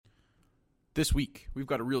This week, we've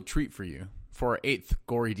got a real treat for you. For our 8th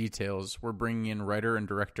Gory Details, we're bringing in writer and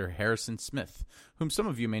director Harrison Smith, whom some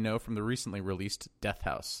of you may know from the recently released Death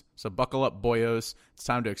House. So buckle up, boyos. It's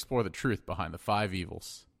time to explore the truth behind the 5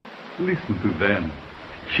 evils. Listen to them,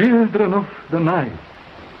 children of the night.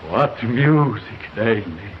 What music they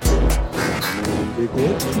make. They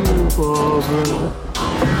get you, Barbara.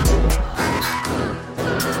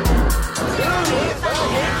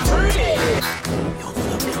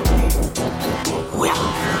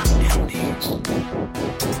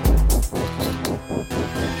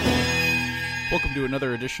 Welcome to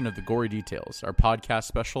another edition of the Gory Details, our podcast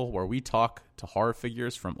special where we talk to horror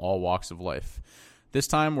figures from all walks of life. This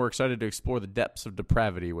time, we're excited to explore the depths of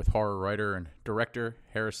depravity with horror writer and director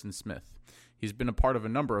Harrison Smith. He's been a part of a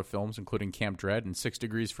number of films, including Camp Dread and 6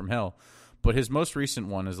 Degrees from Hell, but his most recent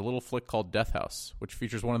one is a little flick called Death House, which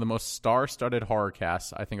features one of the most star-studded horror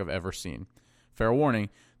casts I think I've ever seen. Fair warning,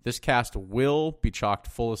 this cast will be chocked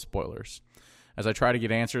full of spoilers, as I try to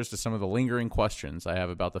get answers to some of the lingering questions I have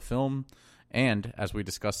about the film, and as we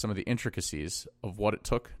discuss some of the intricacies of what it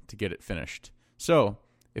took to get it finished. So,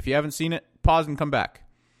 if you haven't seen it, pause and come back.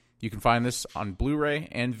 You can find this on Blu-ray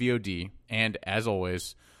and VOD, and as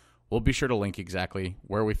always, we'll be sure to link exactly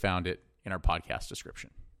where we found it in our podcast description.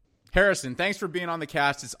 Harrison, thanks for being on the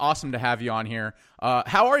cast. It's awesome to have you on here.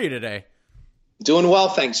 How are you today? Doing well,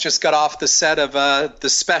 thanks. Just got off the set of The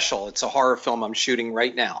Special. It's a horror film I'm shooting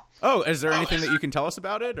right now. Oh, is there anything that you can tell us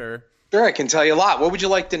about it, or? Sure, I can tell you a lot. What would you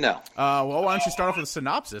like to know? Well, why don't you start off with a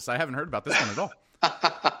synopsis? I haven't heard about this one at all.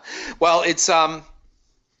 Well, it's a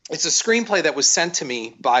screenplay that was sent to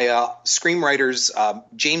me by screenwriters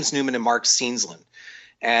James Newman and Mark Seensland.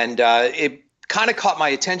 And it kind of caught my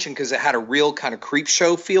attention because it had a real kind of creep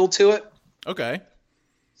show feel to it. Okay.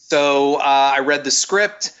 So I read the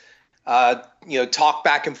script, talked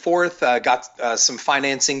back and forth, got some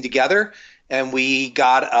financing together. And we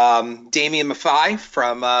got Damien Maffei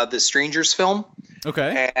from the Strangers film.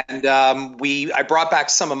 Okay. And I brought back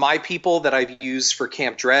some of my people that I've used for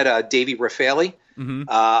Camp Dread, Davey Raffaele. Mm-hmm.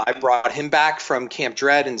 I brought him back from Camp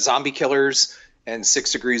Dread and Zombie Killers and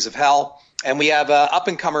 6 Degrees of Hell. And we have an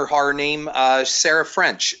up-and-comer horror name, Sarah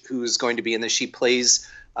French, who's going to be in this. She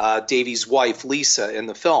plays Davey's wife, Lisa, in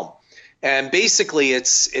the film. And basically,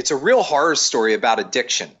 it's a real horror story about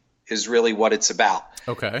addiction is really what it's about.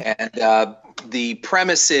 Okay. And the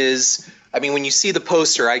premise is, when you see the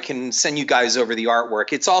poster, I can send you guys over the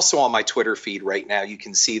artwork. It's also on my Twitter feed right now. You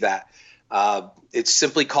can see that. It's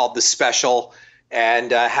simply called The Special,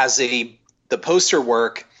 and the poster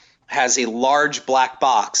work has a large black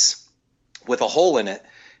box with a hole in it,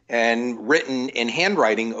 and written in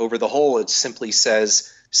handwriting over the hole, it simply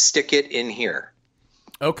says, "Stick it in here."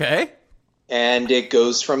 Okay. And it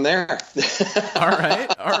goes from there. All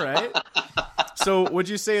right. So would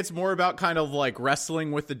you say it's more about kind of like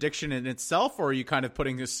wrestling with addiction in itself, or are you kind of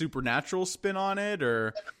putting a supernatural spin on it,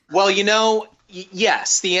 or? Well,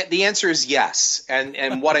 yes. The answer is yes.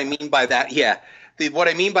 And what I mean by that, what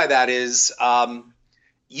I mean by that is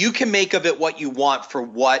you can make of it what you want for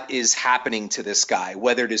what is happening to this guy,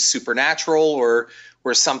 whether it is supernatural or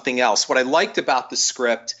something else. What I liked about the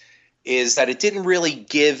script is that it didn't really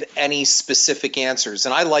give any specific answers.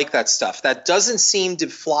 And I like that stuff. That doesn't seem to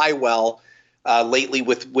fly well lately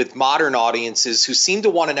with modern audiences who seem to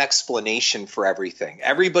want an explanation for everything.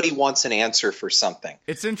 Everybody wants an answer for something.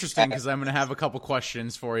 It's interesting because I'm going to have a couple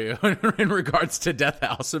questions for you in regards to Death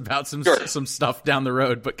House about some stuff down the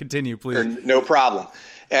road, but continue, please. Sure, no problem.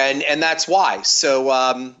 And that's why.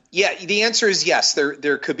 So, the answer is yes.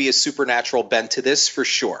 There could be a supernatural bent to this for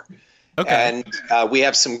sure. Okay. And we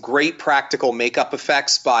have some great practical makeup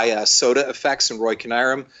effects by Soda Effects and Roy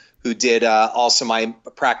Canarum, who did also my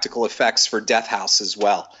practical effects for Death House as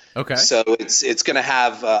well. Okay. So it's going to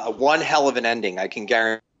have one hell of an ending. I can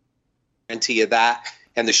guarantee you that.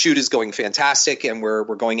 And the shoot is going fantastic, and we're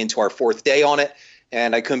going into our 4th day on it,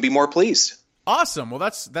 and I couldn't be more pleased. Awesome. Well,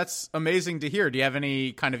 that's amazing to hear. Do you have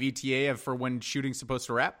any kind of ETA for when shooting's supposed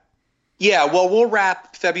to wrap? Yeah, well, we'll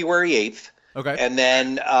wrap February 8th. Okay. And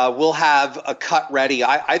then we'll have a cut ready.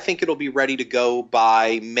 I think it'll be ready to go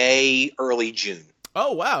by May, early June.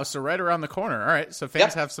 Oh, wow. So right around the corner. All right. So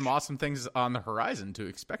fans have some awesome things on the horizon to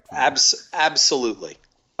expect from you. Absolutely.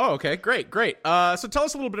 Oh, okay. Great. So tell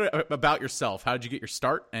us a little bit about yourself. How did you get your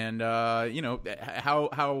start? And,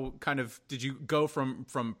 how kind of did you go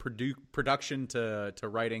from production to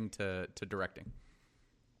writing to directing?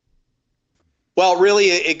 Well, really,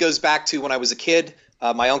 it goes back to when I was a kid.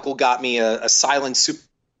 My uncle got me a silent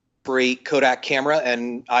Super 8 Kodak camera,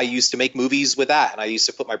 and I used to make movies with that. And I used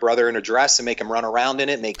to put my brother in a dress and make him run around in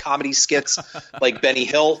it, make comedy skits like Benny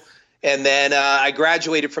Hill. And then I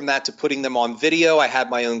graduated from that to putting them on video. I had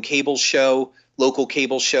my own cable show, local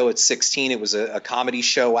cable show at 16. It was a comedy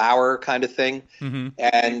show hour kind of thing.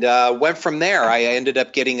 And went from there. I ended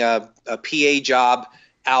up getting a PA job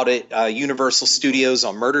out at Universal Studios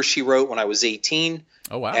on Murder, She Wrote when I was 18.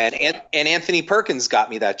 Oh, wow. And Anthony Perkins got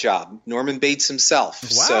me that job, Norman Bates himself. Wow,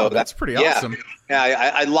 so that's pretty awesome.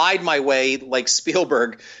 Yeah, I lied my way, like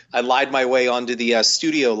Spielberg, I lied my way onto the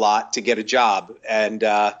studio lot to get a job. And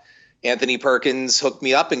Anthony Perkins hooked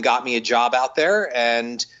me up and got me a job out there.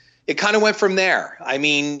 And it kind of went from there. I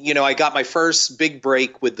mean, you know, I got my first big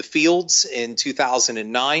break with The Fields in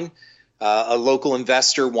 2009. A local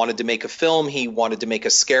investor wanted to make a film. He wanted to make a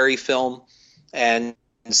scary film. And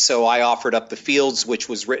so I offered up The Fields, which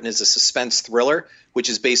was written as a suspense thriller, which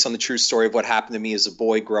is based on the true story of what happened to me as a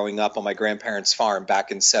boy growing up on my grandparents' farm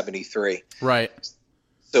back in '73. Right.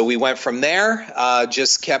 So we went from there,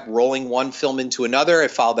 just kept rolling one film into another. I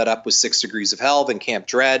followed that up with 6 Degrees of Hell, then Camp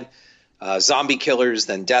Dread, Zombie Killers,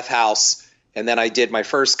 then Death House. And then I did my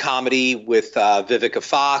first comedy with Vivica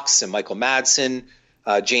Fox and Michael Madsen,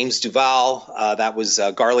 James Duval. That was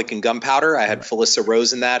Garlic and Gunpowder. I had Felissa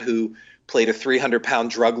Rose in that, who played a 300-pound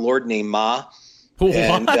drug lord named Ma. What?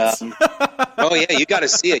 And, oh, yeah, you got to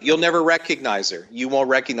see it. You'll never recognize her. You won't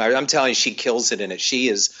recognize her. I'm telling you, she kills it in it. She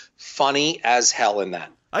is funny as hell in that.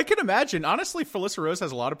 I can imagine. Honestly, Felissa Rose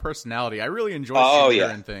has a lot of personality. I really enjoy seeing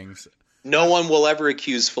her in things. No one will ever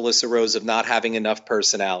accuse Felissa Rose of not having enough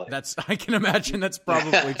personality. I can imagine that's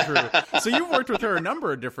probably true. So you've worked with her a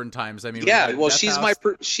number of different times. I mean, yeah. Well, she's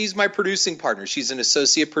my producing partner. She's an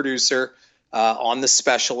associate producer on the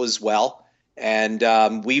special as well,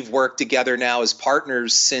 and we've worked together now as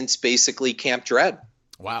partners since basically Camp Dread.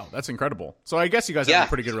 Wow, that's incredible. So I guess you guys have a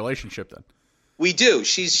pretty good relationship then. We do.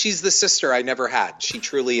 She's the sister I never had. She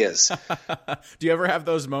truly is. Do you ever have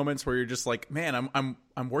those moments where you're just like, man,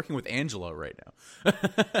 I'm working with Angela right now?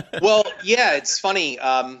 Well, yeah, it's funny.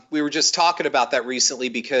 We were just talking about that recently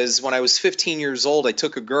because when I was 15 years old, I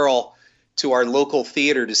took a girl to our local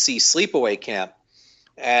theater to see Sleepaway Camp.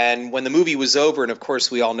 And when the movie was over, and of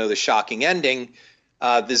course we all know the shocking ending,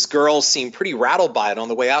 this girl seemed pretty rattled by it. On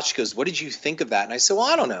the way out, she goes, "What did you think of that?" And I said, "Well,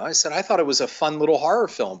 I don't know." I said, "I thought it was a fun little horror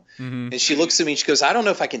film." And she looks at me and she goes, "I don't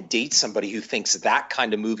know if I can date somebody who thinks that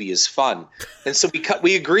kind of movie is fun." And so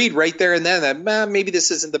we agreed right there and then that maybe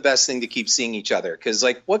this isn't the best thing to keep seeing each other, because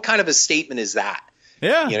like, what kind of a statement is that?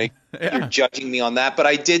 Yeah, You're judging me on that. But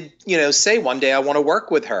I did, say one day I want to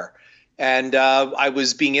work with her, and I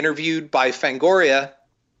was being interviewed by Fangoria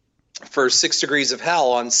for 6 Degrees of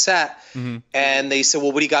Hell on set. And they said,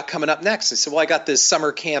 "Well, what do you got coming up next?" I said, "Well, I got this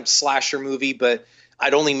summer camp slasher movie, but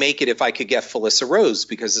I'd only make it if I could get Felissa Rose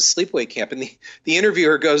because of Sleepaway Camp." And the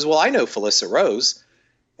interviewer goes, "Well, I know Felissa Rose."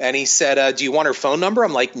 And he said, "Do you want her phone number?"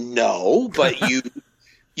 I'm like, "No, but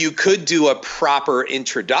you could do a proper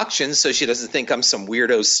introduction so she doesn't think I'm some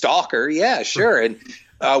weirdo stalker." "Yeah, sure." And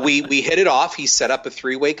we hit it off. He set up a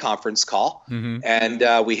 3-way conference call,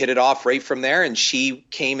 and we hit it off right from there. And she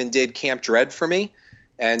came and did Camp Dread for me,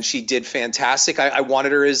 and she did fantastic. I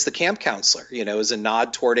wanted her as the camp counselor, as a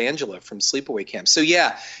nod toward Angela from Sleepaway Camp. So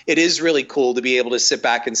yeah, it is really cool to be able to sit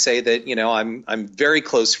back and say that I'm very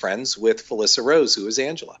close friends with Felissa Rose, who is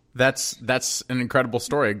Angela. That's an incredible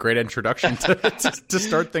story. A great introduction to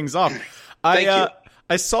start things off. Thank you.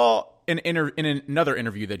 I saw in another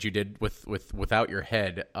interview that you did with Without Your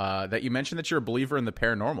Head that you mentioned that you're a believer in the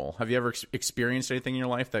paranormal. Have you ever experienced anything in your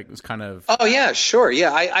life that was kind of? Oh yeah, sure.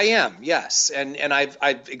 Yeah, I am. Yes, and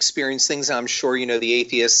I've experienced things. And I'm sure the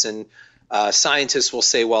atheists and scientists will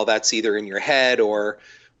say, well, that's either in your head or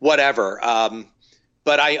whatever.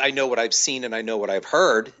 But I know what I've seen, and I know what I've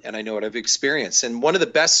heard, and I know what I've experienced. And one of the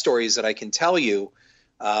best stories that I can tell you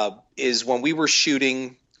is when we were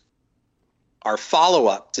shooting our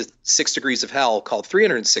follow-up to 6 Degrees of Hell called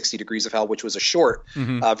 360 Degrees of Hell, which was a short,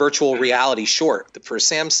 virtual reality short for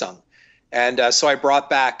Samsung. And so I brought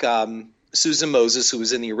back Susan Moses, who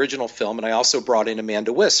was in the original film, and I also brought in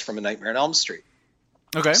Amanda Wyss from A Nightmare on Elm Street.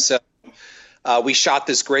 Okay. So we shot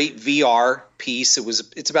this great VR piece.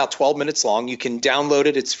 It's about 12 minutes long. You can download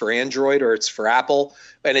it. It's for Android or it's for Apple,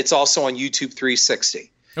 and it's also on YouTube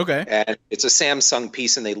 360. Okay. And it's a Samsung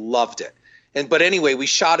piece, and they loved it. But anyway, we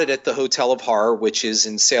shot it at the Hotel of Horror, which is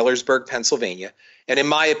in Saylorsburg, Pennsylvania. And in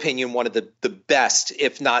my opinion, one of the best,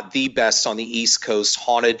 if not the best on the East Coast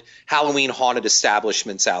Halloween haunted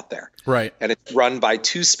establishments out there. Right. And it's run by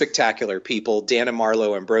 2 spectacular people, Dan and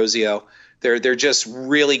Marlo Ambrosio. They're just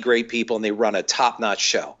really great people, and they run a top-notch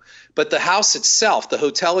show. But the house itself, the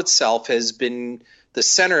hotel itself, has been the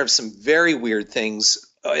center of some very weird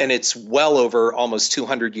things, and it's well over almost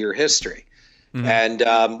 200-year history. Mm-hmm.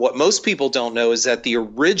 And what most people don't know is that the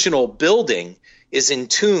original building is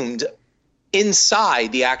entombed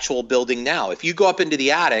inside the actual building now. If you go up into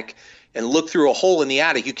the attic and look through a hole in the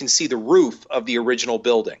attic, you can see the roof of the original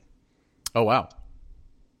building. Oh, wow.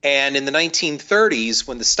 And in the 1930s,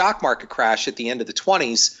 when the stock market crashed at the end of the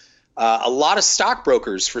 20s, a lot of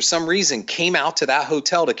stockbrokers, for some reason, came out to that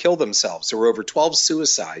hotel to kill themselves. There were over 12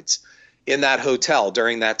 suicides in that hotel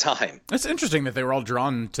during that time. It's interesting that they were all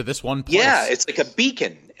drawn to this one place. Yeah, it's like a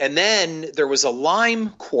beacon. And then there was a lime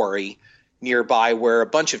quarry nearby where a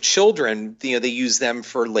bunch of children, they used them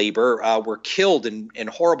for labor, were killed in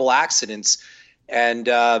horrible accidents. And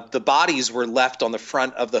the bodies were left on the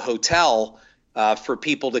front of the hotel for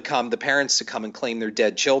people to come, the parents to come and claim their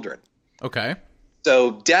dead children. Okay.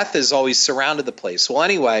 So death has always surrounded the place. Well,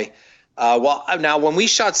 anyway, now when we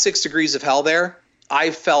shot 6 Degrees of Hell there,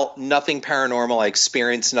 I felt nothing paranormal. I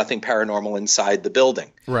experienced nothing paranormal inside the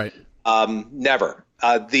building. Right. Never.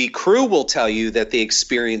 The crew will tell you that they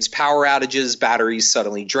experienced power outages, batteries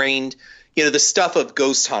suddenly drained, the stuff of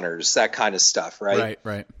ghost hunters, that kind of stuff, right?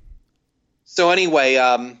 Right. So anyway,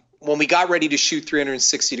 when we got ready to shoot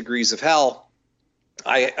 360 Degrees of Hell,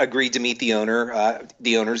 I agreed to meet the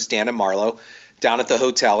owners, Dan and Marlo, down at the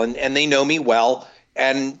hotel, and they know me well.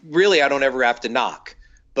 And really, I don't ever have to knock.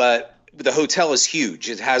 But the hotel is huge.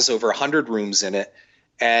 It has over 100 rooms in it.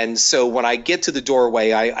 And so when I get to the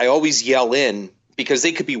doorway, I always yell in because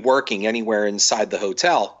they could be working anywhere inside the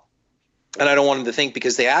hotel. And I don't want them to think,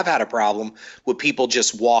 because they have had a problem with people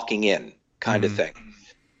just walking in kind of thing.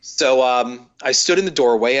 So I stood in the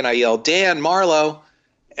doorway and I yelled, Dan, Marlo.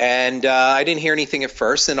 And I didn't hear anything at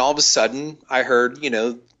first. And all of a sudden I heard,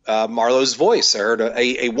 Marlo's voice. I heard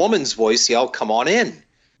a woman's voice yell, come on in.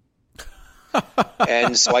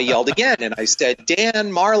 And so I yelled again and I said,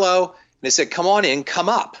 Dan, Marlo. And they said, come on in, come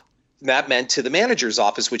up. And that meant to the manager's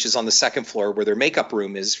office, which is on the second floor where their makeup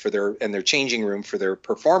room is and their changing room for their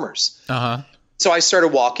performers. Uh-huh. So I started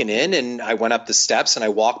walking in and I went up the steps and I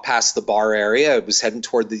walked past the bar area. I was heading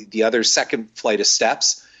toward the other second flight of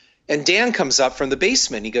steps. And Dan comes up from the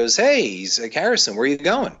basement. He goes, hey, he's like, Harrison, where are you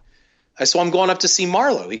going? I said, well, I'm going up to see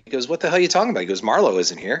Marlo. He goes, what the hell are you talking about? He goes, Marlo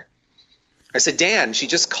isn't here. I said, Dan, she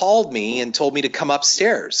just called me and told me to come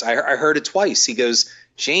upstairs. I heard it twice. He goes,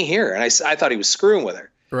 she ain't here. And I thought he was screwing with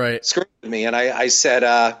her. Right. Screwing with me. And I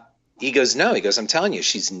said, he goes, no. He goes, I'm telling you,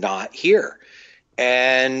 she's not here.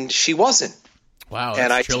 And she wasn't. Wow,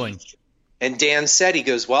 that's chilling. And Dan said, he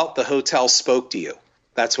goes, well, the hotel spoke to you.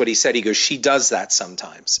 That's what he said. He goes, she does that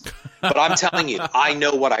sometimes. But I'm telling you, I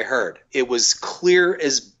know what I heard. It was clear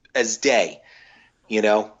as day.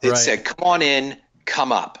 It said, come on in,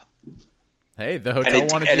 come up. Hey, the hotel wanted you to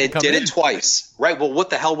come in. And it did it twice. Right. Well, what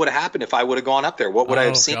the hell would have happened if I would have gone up there? What would I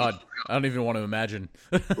have seen? God. I don't even want to imagine.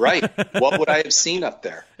 Right. What would I have seen up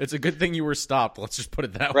there? It's a good thing you were stopped. Let's just put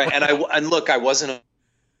it that way. Right. And look, I wasn't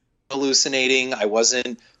hallucinating. I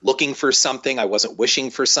wasn't looking for something. I wasn't wishing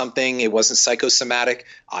for something. It wasn't psychosomatic.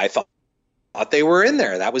 I thought they were in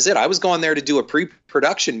there. That was it. I was going there to do a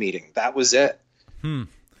pre-production meeting. That was it.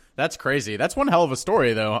 That's crazy. That's one hell of a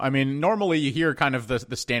story, though. I mean, normally you hear kind of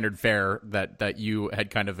the standard fare that you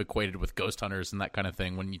had kind of equated with ghost hunters and that kind of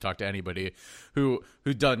thing when you talk to anybody who's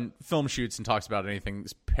done film shoots and talks about anything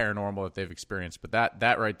paranormal that they've experienced. But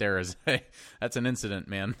that right there is that's an incident,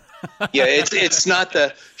 man. Yeah, it's not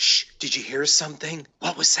the shh. Did you hear something?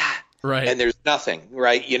 What was that? Right. And there's nothing,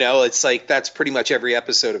 right? It's like that's pretty much every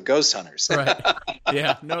episode of Ghost Hunters. Right.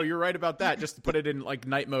 Yeah. No, you're right about that. Just put it in like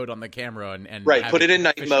night mode on the camera and right. Put it in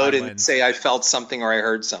night mode and say I felt something or I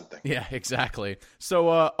heard something. Yeah, exactly. So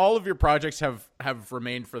all of your projects have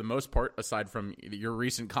remained for the most part, aside from your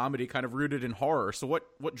recent comedy, kind of rooted in horror. So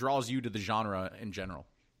what draws you to the genre in general?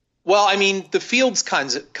 Well, I mean, the Fields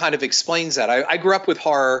kind of explains that. I grew up with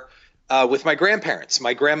horror. With my grandparents.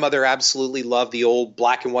 My grandmother absolutely loved the old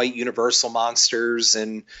black and white Universal monsters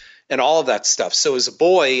and all of that stuff. So as a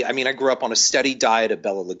boy, I mean, I grew up on a steady diet of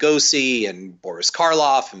Bela Lugosi and Boris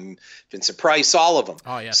Karloff and Vincent Price, all of them.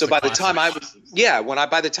 Oh, yeah. So by the time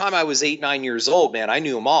I was 8, 9 years old, man, I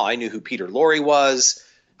knew them all. I knew who Peter Lorre was.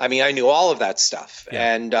 I mean, I knew all of that stuff.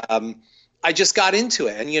 Yeah. And I just got into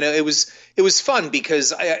it. And, it was fun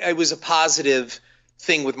because I was a positive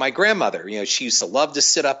thing with my grandmother. She used to love to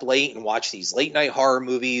sit up late and watch these late night horror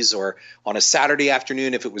movies, or on a Saturday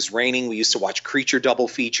afternoon, if it was raining, we used to watch Creature double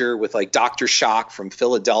feature with like Dr. Shock from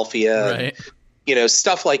Philadelphia, right. And,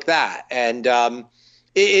 stuff like that. And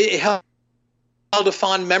it held a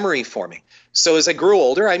fond memory for me. So as I grew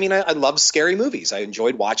older, I mean, I loved scary movies. I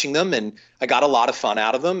enjoyed watching them and I got a lot of fun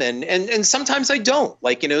out of them. And sometimes I don't.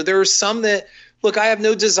 Like, there are some that Look, I have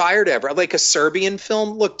no desire to ever like a Serbian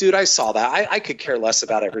film. Look, dude, I saw that. I could care less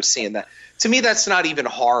about ever seeing that. To me, that's not even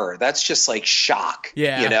horror. That's just like shock.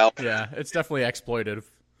 Yeah, you know. Yeah, it's definitely exploitive.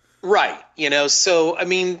 Right. You know, so I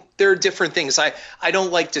mean, there are different things. I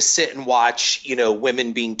don't like to sit and watch, you know,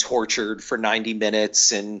 women being tortured for 90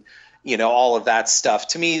 minutes and, you know, all of that stuff.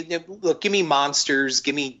 To me, look, give me monsters,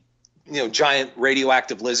 give me, you know, giant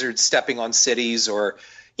radioactive lizards stepping on cities, or,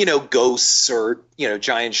 you know, ghosts, or, you know,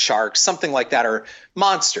 giant sharks, something like that, or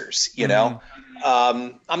monsters, you know.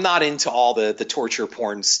 I'm not into all the torture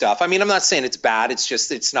porn stuff. I mean, I'm not saying it's bad. It's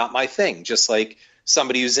just, it's not my thing. Just like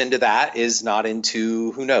somebody who's into that is not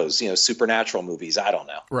into, who knows, you know, supernatural movies. I don't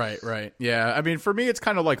know. Right. Yeah. I mean, for me, it's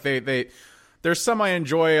kind of like there's some I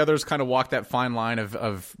enjoy, others kind of walk that fine line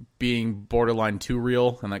of being borderline too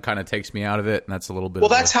real, and that kind of takes me out of it, and that's a little bit. Well,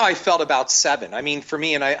 that's how I felt about Seven. I mean, for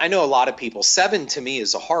me, and I know a lot of people, Seven to me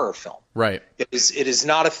is a horror film. Right. It is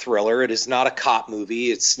not a thriller. It is not a cop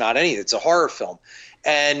movie. It's not anything. It's a horror film.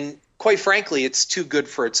 And quite frankly, it's too good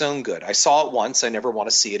for its own good. I saw it once. I never want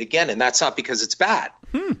to see it again. And that's not because it's bad.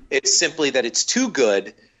 It's simply that it's too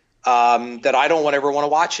good that I don't ever want to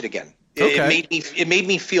watch it again. Okay. It made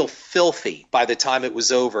me feel filthy by the time it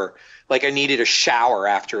was over. Like I needed a shower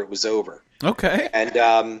after it was over. Okay.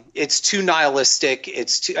 And it's too nihilistic.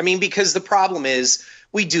 Because the problem is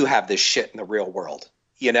we do have this shit in the real world.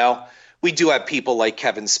 You know, we do have people like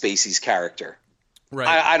Kevin Spacey's character. Right.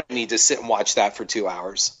 I don't need to sit and watch that for 2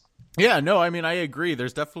 hours. Yeah, no, I mean, I agree.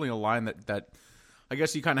 There's definitely a line that I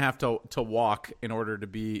guess you kind of have to walk in order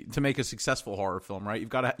to make a successful horror film, right? You've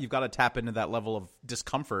got to tap into that level of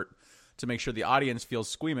discomfort to make sure the audience feels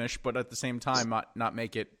squeamish, but at the same time not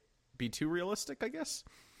make it be too realistic, I guess.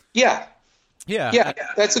 Yeah.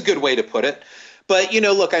 That's a good way to put it. But, you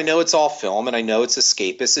know, look, I know it's all film and I know it's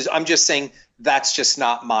escapist. I'm just saying that's just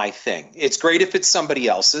not my thing. It's great if it's somebody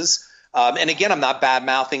else's. And again, I'm not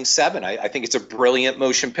bad-mouthing Seven. I think it's a brilliant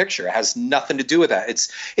motion picture. It has nothing to do with that.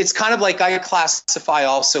 It's kind of like I classify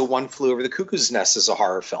also One Flew Over the Cuckoo's Nest as a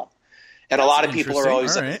horror film. And a lot of people are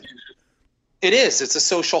always like, it is. It's a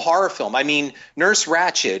social horror film. I mean, Nurse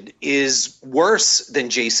Ratched is worse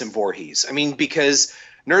than Jason Voorhees. I mean, because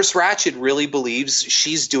Nurse Ratched really believes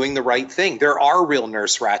she's doing the right thing. There are real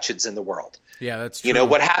Nurse Ratcheds in the world. Yeah, that's true. You know,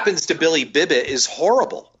 what happens to Billy Bibbit is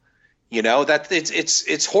horrible. You know, that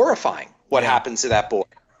it's horrifying what happens to that boy.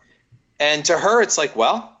 And to her, it's like,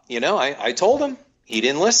 well, you know, I told him, he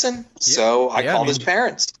didn't listen, so I called his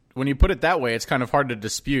parents. When you put it that way, it's kind of hard to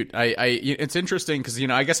dispute. It's interesting because, you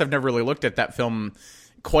know, I guess I've never really looked at that film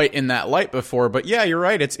quite in that light before. But yeah, you're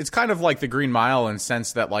right. It's kind of like The Green Mile in the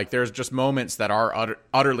sense that, like, there's just moments that are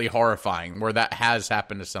utterly horrifying where that has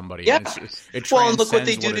happened to somebody. Yeah. And well, and look what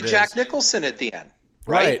they do to Jack Nicholson at the end.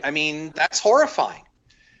 Right? I mean, that's horrifying.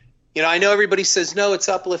 You know, I know everybody says, no, it's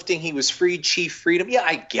uplifting. He was freed, chief freedom. Yeah,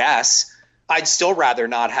 I guess. I'd still rather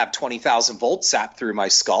not have 20,000 volts zapped through my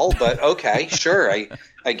skull. But okay, sure.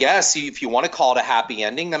 I guess if you want to call it a happy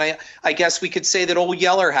ending, then I guess we could say that old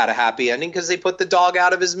Yeller had a happy ending because they put the dog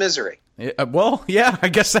out of his misery. Well, yeah, I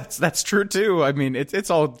guess that's true, too. I mean, it's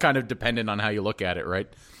all kind of dependent on how you look at it, right?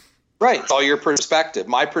 Right. It's all your perspective.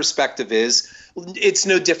 My perspective is it's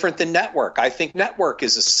no different than Network. I think Network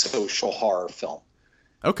is a social horror film.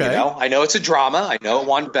 Okay. You know, I know it's a drama. I know it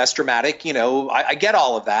won Best Dramatic. You know, I get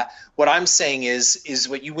all of that. What I'm saying is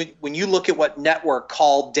when you look at what Network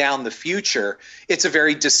called Down the Future, it's a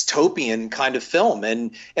very dystopian kind of film.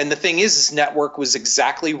 And the thing is Network was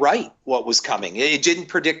exactly right what was coming. It didn't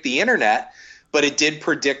predict the internet, but it did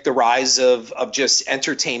predict the rise of just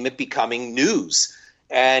entertainment becoming news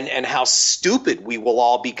and how stupid we will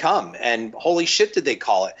all become. And holy shit, did they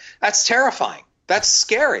call it? That's terrifying. That's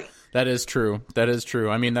scary. That is true.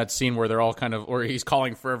 I mean, that scene where they're all or he's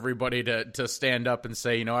calling for everybody to stand up and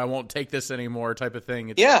say, you know, I won't take this anymore type of thing.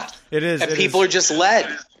 It is. And people are just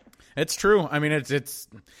led. It's true. I mean, it's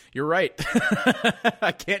you're right.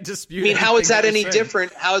 I can't dispute. I mean, how is that any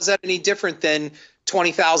different? How is that any different than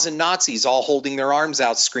 20,000 Nazis all holding their arms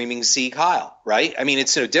out screaming Sieg Heil, right? I mean,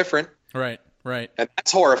 it's no different. Right. And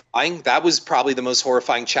that's horrifying. That was probably the most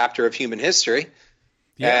horrifying chapter of human history.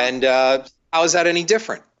 Yeah. And how is that any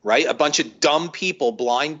different? Right? A bunch of dumb people,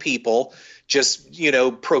 blind people, just, you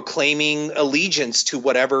know, proclaiming allegiance to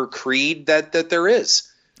whatever creed that there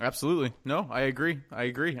is. Absolutely. No, I agree.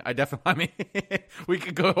 I mean, we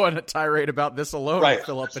could go on a tirade about this alone and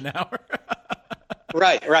fill up an hour.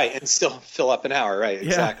 Right. And still fill up an hour. Right.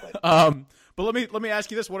 Exactly. Yeah. But let me ask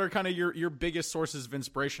you this. What are kind of your biggest sources of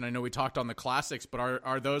inspiration? I know we talked on the classics, but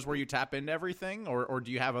are those where you tap into everything or do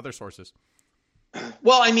you have other sources?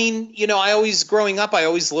 Well, I mean, you know, growing up, I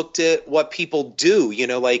always looked at what people do, you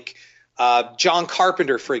know, like John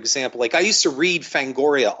Carpenter, for example. Like, I used to read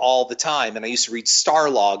Fangoria all the time, and I used to read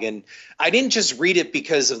Starlog, and I didn't just read it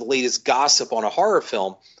because of the latest gossip on a horror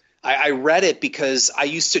film. I read it because I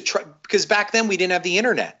used to try, because back then we didn't have the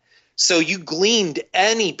internet. So you gleaned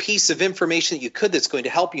any piece of information that you could that's going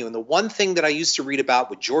to help you. And the one thing that I used to read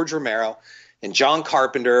about with George Romero and John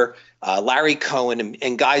Carpenter, Larry Cohen,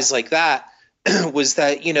 and guys like that was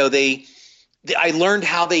that, you know, I learned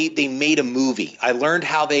how they made a movie. I learned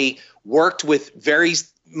how they worked with very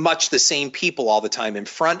much the same people all the time, in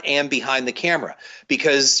front and behind the camera,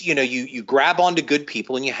 because, you know, you grab onto good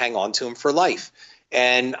people and you hang on to them for life.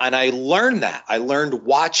 And I learned that. I learned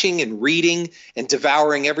watching and reading and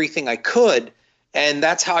devouring everything I could. And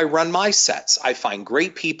that's how I run my sets. I find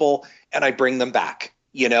great people and I bring them back,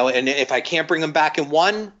 you know, and if I can't bring them back in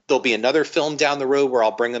one, there'll be another film down the road where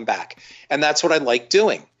I'll bring them back. And that's what I like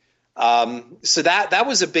doing. So that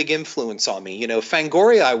was a big influence on me. You know,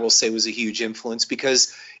 Fangoria, I will say, was a huge influence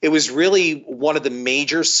because it was really one of the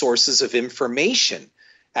major sources of information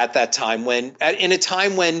at that time, in a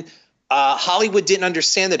time when Hollywood didn't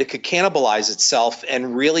understand that it could cannibalize itself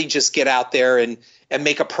and really just get out there and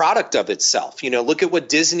make a product of itself. You know, look at what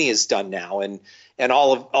Disney has done now and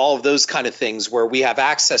all of those kind of things, where we have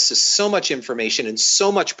access to so much information and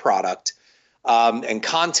so much product and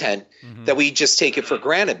content that we just take it for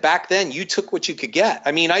granted. Back then, you took what you could get.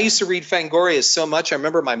 I mean, I used to read Fangoria so much. I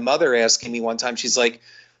remember my mother asking me one time, she's like,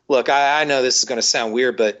 look, I know this is going to sound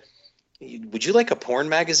weird, but would you like a porn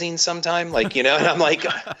magazine sometime? Like, you know, and I'm like,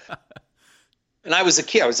 and I was a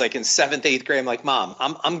kid. I was like in 7th, 8th grade. I'm like, Mom,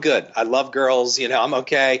 I'm good. I love girls. You know, I'm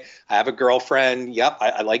okay. I have a girlfriend. Yep.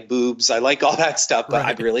 I like boobs. I like all that stuff, but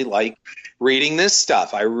I really like reading this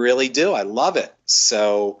stuff. I really do. I love it.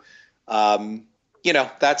 So, you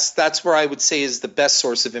know, that's where I would say is the best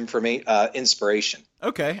source of inspiration.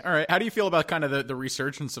 Okay. All right. How do you feel about kind of the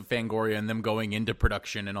resurgence of Fangoria and them going into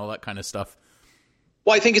production and all that kind of stuff?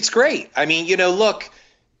 Well, I think it's great. I mean, you know, look,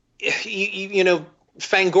 you know,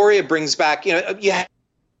 Fangoria brings back, you know, you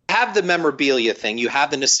have the memorabilia thing, you have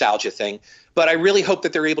the nostalgia thing, but I really hope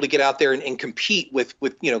that they're able to get out there and compete with,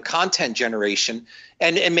 you know, content generation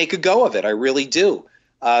and make a go of it. I really do.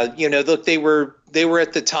 You know, look, they were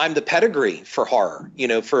at the time the pedigree for horror, you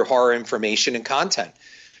know, for horror information and content.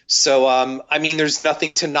 So, I mean, there's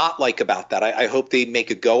nothing to not like about that. I hope they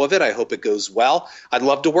make a go of it. I hope it goes well. I'd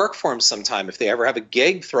love to work for them sometime. If they ever have a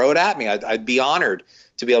gig, throw it at me. I'd be honored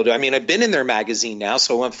to be able to. I mean, I've been in their magazine now,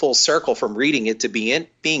 so I went full circle from reading it to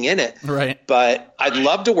being in it. Right. But I'd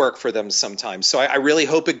love to work for them sometime. So I really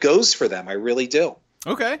hope it goes for them. I really do.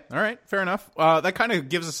 Okay. All right. Fair enough. That kind of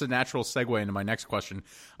gives us a natural segue into my next question.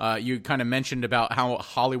 You kind of mentioned about how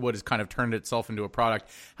Hollywood has kind of turned itself into a product.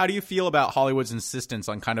 How do you feel about Hollywood's insistence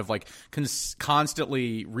on kind of like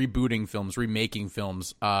constantly rebooting films, remaking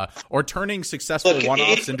films, or turning successful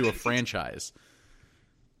one-offs into a franchise?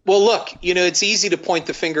 Well, look, you know, it's easy to point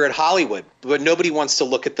the finger at Hollywood, but nobody wants to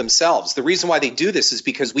look at themselves. The reason why they do this is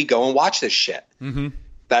because we go and watch this shit. Mm-hmm.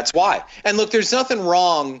 That's why. And look, there's nothing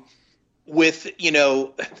wrong with, you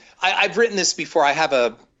know, I've written this before. I have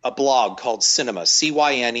a blog called Cinema,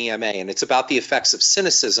 Cynema, and it's about the effects of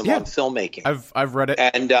cynicism on filmmaking. I've read it,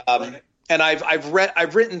 and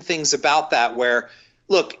I've written things about that. Where,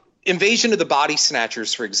 look, Invasion of the Body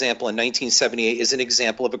Snatchers, for example, in 1978, is an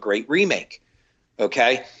example of a great remake.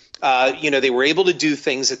 Okay, you know, they were able to do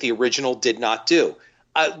things that the original did not do.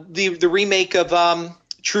 The remake of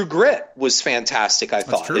True Grit was fantastic. I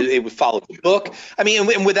thought it would follow the book. I mean,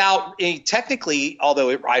 and without technically,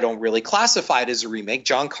 although I don't really classify it as a remake,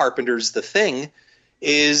 John Carpenter's The Thing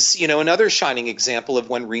is, you know, another shining example of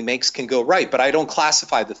when remakes can go right. But I don't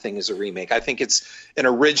classify The Thing as a remake. I think it's an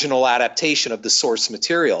original adaptation of the source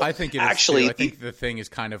material. I think it actually. I think The Thing is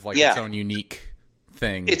kind of like its own unique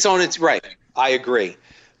thing. Its right. I agree.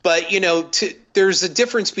 But, you know, there's a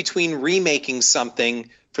difference between remaking something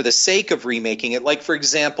for the sake of remaking it. Like, for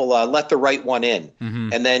example, Let the Right One In. Mm-hmm.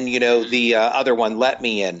 And then, you know, the other one, Let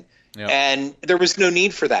Me In. Yep. And there was no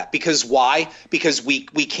need for that. Because why? Because we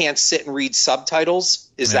can't sit and read subtitles.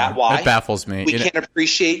 Is that why? That baffles me. We can't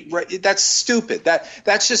appreciate. Right, that's stupid.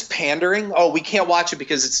 That's just pandering. Oh, we can't watch it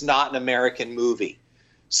because it's not an American movie.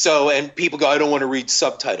 So, and people go, I don't want to read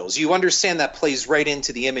subtitles. You understand that plays right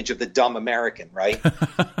into the image of the dumb American, right?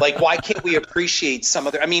 Like, why can't we appreciate some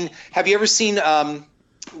other? I mean, have you ever seen,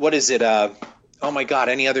 what is it? Oh my God,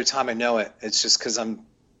 any other time I know it. It's just because I'm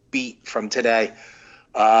beat from today.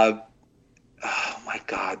 Oh my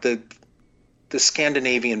God, the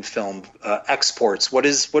Scandinavian film, Exports. What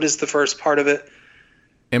is the first part of it?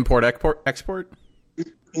 Import, export?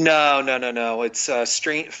 No. It's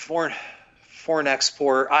Foreign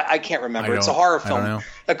Export. I can't remember. It's a horror film,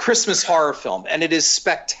 a Christmas horror film, and it is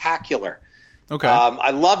spectacular. Okay.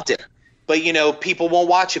 I loved it. But, people won't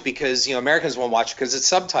watch it because, Americans won't watch it because it's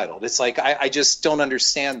subtitled. It's like, I just don't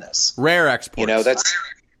understand this. Rare exports. That's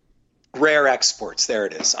Rare Exports. There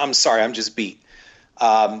it is. I'm sorry. I'm just beat.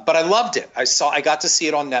 But I loved it. I got to see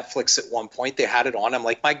it on Netflix at one point. They had it on. I'm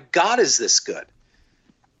like, my God, is this good?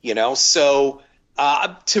 So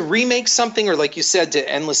to remake something, or like you said, to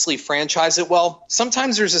endlessly franchise it, well,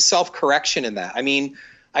 sometimes there's a self-correction in that. I mean,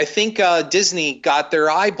 I think Disney got their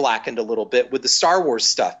eye blackened a little bit with the Star Wars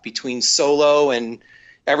stuff between Solo and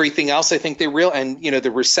everything else. I think the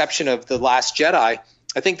reception of The Last Jedi,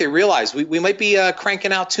 I think they realized we might be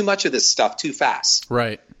cranking out too much of this stuff too fast.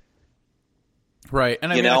 Right.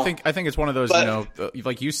 And I think it's one of those,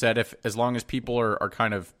 like you said, as long as people are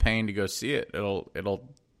kind of paying to go see it, it'll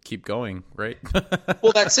keep going, right?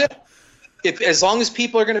 Well, that's it. As long as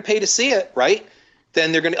people are going to pay to see it, right?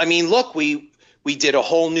 Then they're going to, look, we did a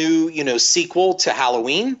whole new, sequel to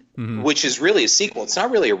Halloween, which is really a sequel. It's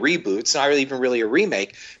not really a reboot. It's not even really a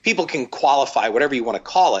remake. People can qualify whatever you want to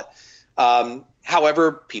call it.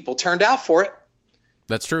 However, people turned out for it.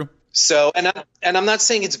 That's true. So, and I'm not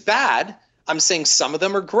saying it's bad. I'm saying some of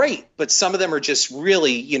them are great, but some of them are just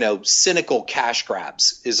really, cynical cash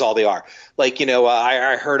grabs is all they are. Like,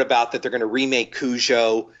 I heard about that they're going to remake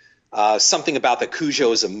Cujo. Something about that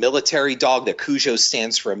Cujo is a military dog, that Cujo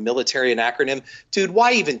stands for a military acronym. Dude,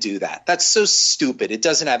 why even do that? That's so stupid. It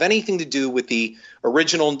doesn't have anything to do with the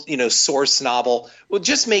original, source novel. Well,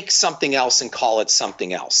 just make something else and call it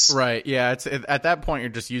something else. Right. Yeah. At that point, you're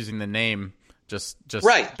just using the name just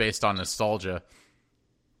right. Based on nostalgia.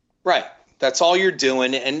 Right. That's all you're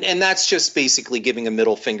doing. And that's just basically giving a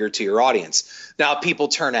middle finger to your audience. Now, if people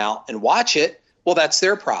turn out and watch it, well, that's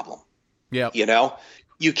their problem. Yeah.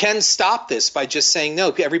 You can stop this by just saying no.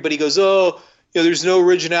 Everybody goes, there's no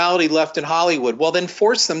originality left in Hollywood. Well, then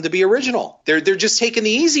force them to be original. They're just taking the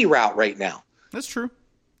easy route right now. That's true.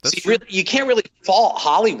 You can't really fault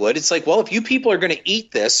Hollywood. It's like, well, if you people are going to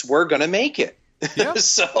eat this, we're going to make it. Yeah.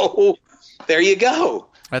 So there you go.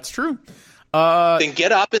 That's true. Then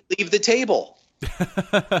get up and leave the table.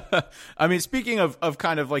 Speaking of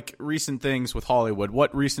kind of like recent things with Hollywood,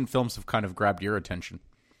 what recent films have kind of grabbed your attention?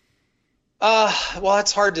 Well,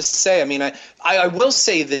 that's hard to say. I will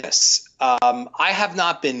say this. I have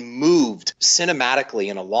not been moved cinematically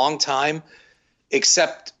in a long time,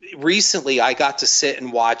 except recently I got to sit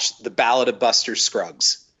and watch The Ballad of Buster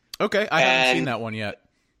Scruggs. Okay, I haven't seen that one yet.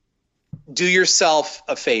 Do yourself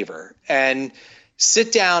a favor and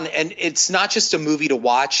sit down, and it's not just a movie to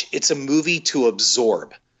watch, it's a movie to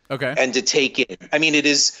absorb. Okay. And to take in. It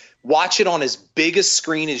is, watch it on as big a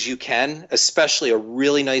screen as you can, especially a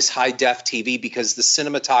really nice high-def TV, because the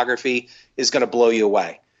cinematography is going to blow you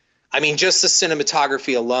away. Just the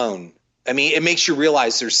cinematography alone, it makes you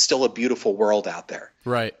realize there's still a beautiful world out there.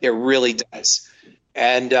 Right. It really does.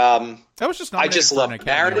 And that was just nominated for love an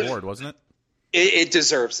Academy Award, wasn't it? It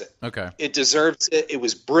deserves it. Okay. It deserves it. It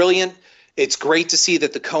was brilliant. It's great to see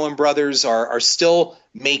that the Coen brothers are still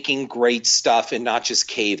making great stuff and not just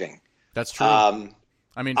caving. That's true. I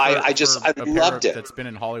loved it. That's been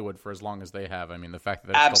in Hollywood for as long as they have. The fact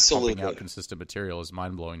that they're still pumping out consistent material is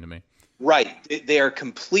mind-blowing to me. Right. They are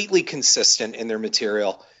completely consistent in their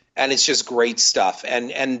material, and it's just great stuff.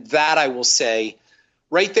 And that, I will say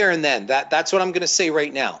right there and then, that's what I'm going to say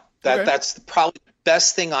right now. That's probably the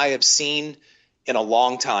best thing I have seen in a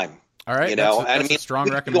long time. All right. That's a strong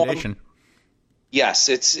recommendation. Yes,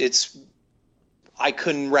 it's. I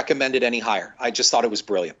couldn't recommend it any higher. I just thought it was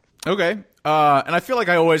brilliant. Okay, and I feel like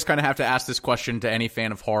I always kind of have to ask this question to any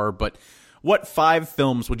fan of horror, but what 5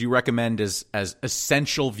 films would you recommend as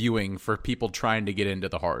essential viewing for people trying to get into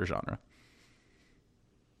the horror genre?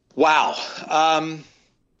 Wow.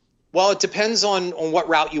 Well, it depends on what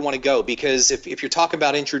route you want to go, because if you're talking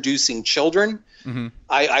about introducing children,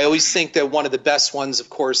 I always think that one of the best ones, of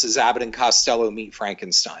course, is Abbott and Costello Meet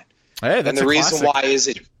Frankenstein. Hey, that's and the reason why is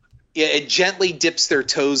it gently dips their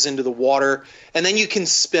toes into the water, and then you can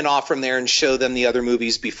spin off from there and show them the other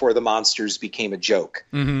movies before the monsters became a joke.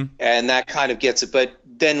 And that kind of gets it. But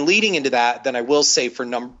then leading into that, then I will say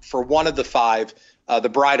for one of the 5, The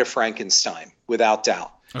Bride of Frankenstein, without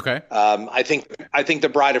doubt. Okay. I think The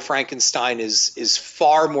Bride of Frankenstein is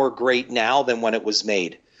far more great now than when it was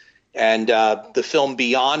made. And the film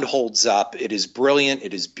beyond holds up. It is brilliant.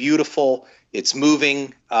 It is beautiful. It's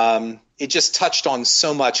moving. It just touched on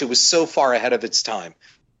so much. It was so far ahead of its time.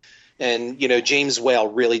 And, James Whale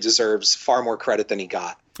really deserves far more credit than he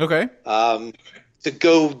got. Okay. To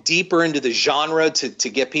go deeper into the genre, to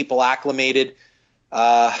get people acclimated,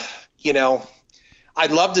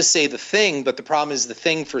 I'd love to say The Thing, but the problem is The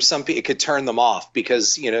Thing for some people, it could turn them off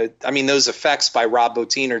because, those effects by Rob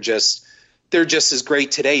Bottin they're just as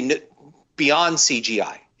great today beyond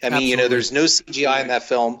CGI. I mean, Absolutely. there's no CGI in that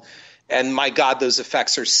film. And my God, those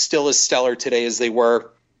effects are still as stellar today as they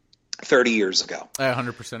were 30 years ago. I 100%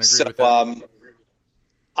 agree with that.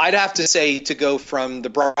 I'd have to say to go from The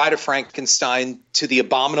Bride of Frankenstein to The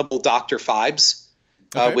Abominable Dr. Phibes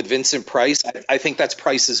with Vincent Price. I think that's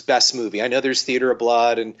Price's best movie. I know there's Theater of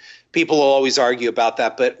Blood and people will always argue about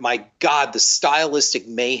that, but my God, the stylistic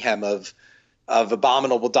mayhem of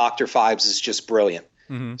Abominable Dr. Phibes is just brilliant.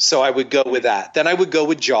 Mm-hmm. So I would go with that. Then I would go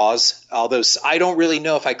with Jaws, although I don't really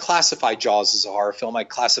know if I classify Jaws as a horror film. I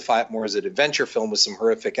classify it more as an adventure film with some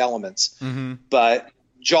horrific elements. Mm-hmm. But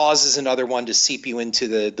Jaws is another one to seep you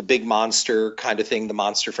into the big monster kind of thing, the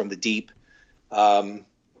monster from the deep. And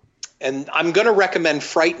I'm going to recommend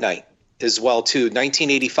Fright Night as well, too.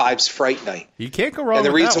 1985's Fright Night. You can't go wrong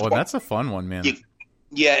with that one. That's a fun one, man.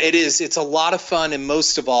 Yeah, it is. It's a lot of fun. And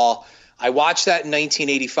most of all, I watched that in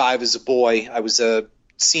 1985 as a boy. I was a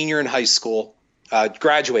senior in high school,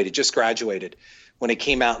 just graduated when it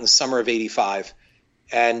came out in the summer of 85.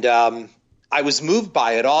 And I was moved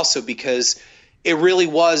by it also because it really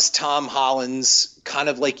was Tom Holland's kind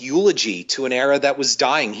of like eulogy to an era that was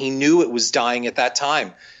dying. He knew it was dying at that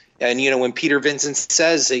time. And, when Peter Vincent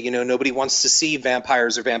says that, nobody wants to see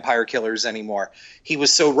vampires or vampire killers anymore, he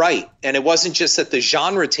was so right. And it wasn't just that the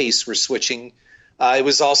genre tastes were switching. It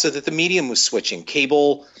was also that the medium was switching.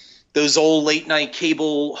 Cable, those old late night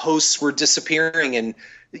cable hosts were disappearing, and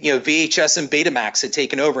VHS and Betamax had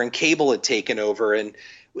taken over, and cable had taken over, and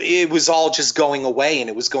it was all just going away, and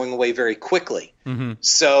it was going away very quickly. Mm-hmm.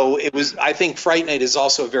 So I think Fright Night is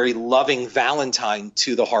also a very loving Valentine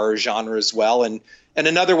to the horror genre as well, and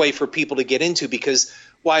another way for people to get into, because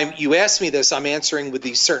why you asked me this, I'm answering with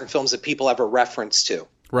these certain films that people have a reference to.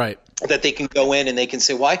 Right. That they can go in and they can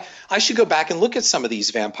say, well, I should go back and look at some of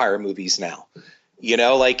these vampire movies now,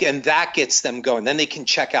 and that gets them going. Then they can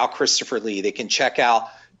check out Christopher Lee. They can check out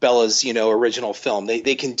Bella's, original film.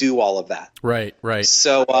 They can do all of that. Right.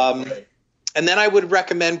 So, and then I would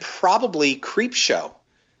recommend probably Creepshow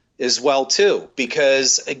as well, too,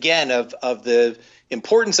 because again, of the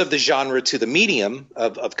importance of the genre to the medium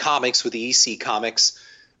of comics with the EC Comics,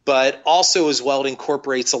 but also as well, it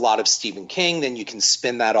incorporates a lot of Stephen King. Then you can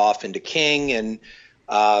spin that off into King, and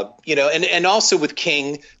and also with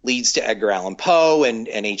King leads to Edgar Allan Poe and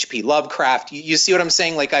H.P. Lovecraft. You see what I'm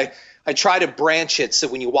saying? Like I try to branch it so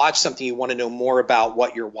when you watch something, you want to know more about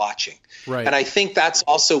what you're watching. Right. And I think that's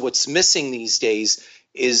also what's missing these days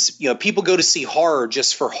is, people go to see horror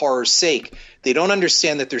just for horror's sake. They don't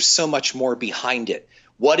understand that there's so much more behind it.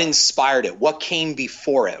 What inspired it? What came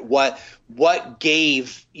before it? What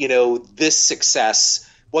gave, this success?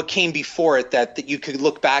 What came before it that you could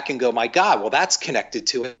look back and go, my God, well, that's connected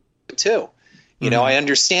to it too. I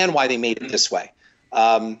understand why they made it this way.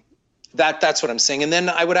 That's what I'm saying. And then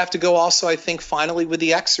I would have to go also, I think, finally with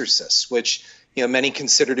The Exorcist, which, many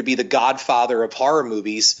consider to be the godfather of horror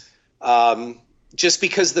movies, just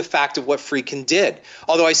because of the fact of what Friedkin did.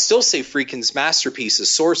 Although I still say Friedkin's masterpiece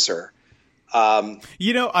is Sorcerer. I'm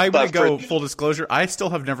going to go full disclosure. I still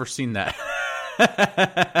have never seen that.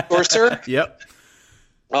 Sorcerer? Yep.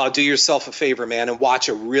 Do yourself a favor, man, and watch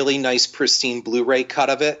a really nice, pristine Blu-ray cut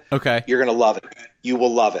of it. Okay. You're going to love it. You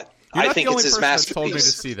will love it. I think it's his masterpiece. Told me to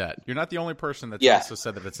see that. You're not the only person that's also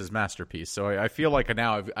said that it's his masterpiece. So I feel like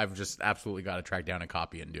now I've just absolutely got to track down a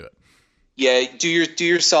copy and do it. Yeah, do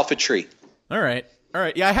yourself a treat. All right.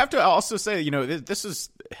 Yeah, I have to also say, this is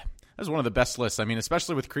one of the best lists. I mean,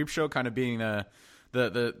 especially with Creepshow kind of being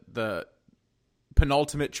the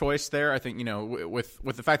penultimate choice there. I think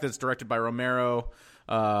with the fact that it's directed by Romero.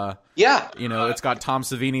 It's got Tom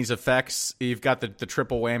Savini's effects. You've got the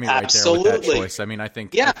triple whammy right there with that choice. I mean, I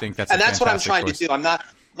think that's and that's what I'm trying to do. I'm not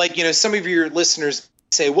like some of your listeners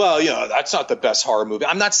say, well, that's not the best horror movie.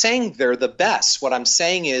 I'm not saying they're the best. What I'm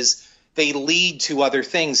saying is they lead to other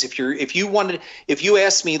things. If you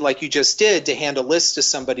asked me like you just did to hand a list to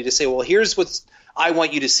somebody to say, well, here's what I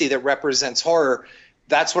want you to see that represents horror.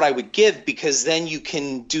 That's what I would give, because then you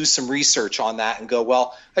can do some research on that and go,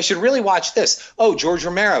 well, I should really watch this. Oh, George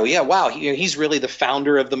Romero. Yeah, wow. He's really the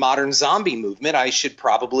founder of the modern zombie movement. I should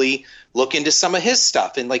probably look into some of his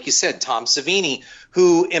stuff. And like you said, Tom Savini,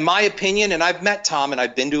 who, in my opinion, and I've met Tom and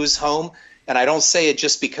I've been to his home, and I don't say it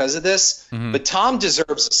just because of this, but Tom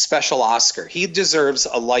deserves a special Oscar. He deserves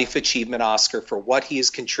a Life Achievement Oscar for what he has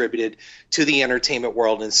contributed to the entertainment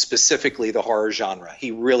world and specifically the horror genre.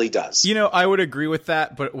 He really does. I would agree with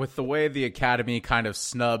that, but with the way the Academy kind of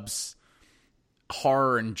snubs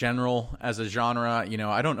horror in general as a genre,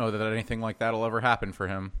 I don't know that anything like that will ever happen for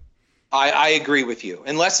him. I agree with you.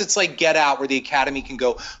 Unless it's like Get Out, where the Academy can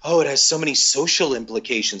go, oh, it has so many social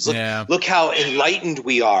implications. Look how enlightened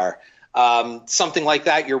we are. Something like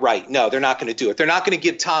that, you're right. No, they're not going to do it. They're not going to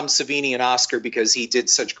give Tom Savini an Oscar because he did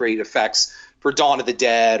such great effects for Dawn of the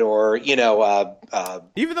Dead or, even though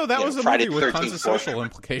that was a Friday movie with 13th, tons of social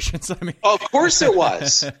implications. I mean, of course it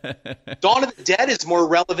was. Dawn of the Dead is more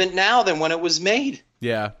relevant now than when it was made.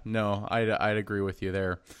 Yeah, no, I'd agree with you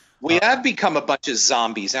there. We have become a bunch of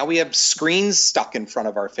zombies. Now we have screens stuck in front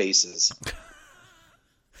of our faces.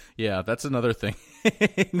 Yeah, that's another thing.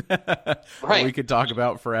 Right. We could talk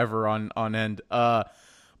about forever on end.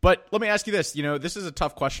 But let me ask you this. This is a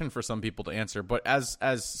tough question for some people to answer. But as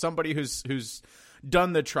somebody who's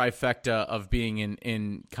done the trifecta of being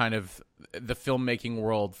in kind of the filmmaking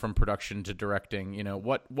world from production to directing,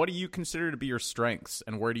 what do you consider to be your strengths,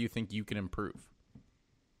 and where do you think you can improve?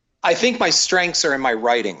 I think my strengths are in my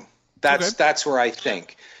writing. That's where I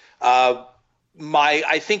think.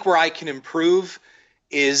 I think where I can improve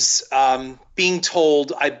is being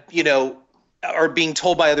told or being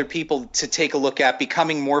told by other people to take a look at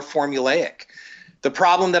becoming more formulaic. The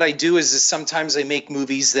problem that I do is sometimes I make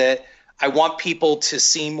movies that I want people to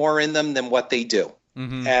see more in them than what they do.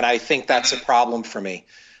 Mm-hmm. And I think that's a problem for me.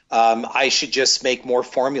 I should just make more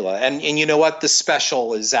formula. And you know what? The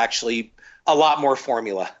Special is actually a lot more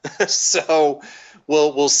formula. So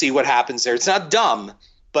we'll see what happens there. It's not dumb,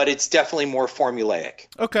 but it's definitely more formulaic.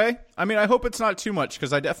 Okay. I mean, I hope it's not too much,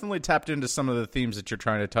 because I definitely tapped into some of the themes that you're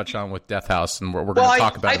trying to touch on with Death House, and we're going to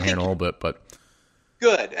talk about them here in a little bit. But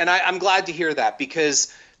good. And I'm glad to hear that,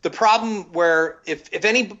 because the problem where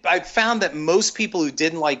I found that most people who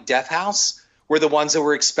didn't like Death House were the ones that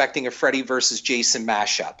were expecting a Freddy versus Jason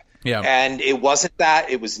mashup. Yeah. And it wasn't that.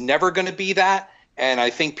 It was never going to be that. And I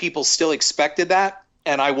think people still expected that,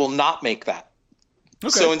 and I will not make that. Okay.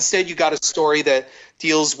 So instead, you got a story that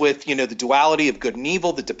deals with, the duality of good and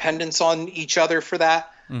evil, the dependence on each other for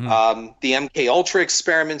that, the MK Ultra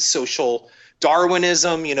experiments, social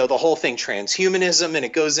Darwinism, the whole thing, transhumanism, and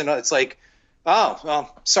it goes in. It's like, oh,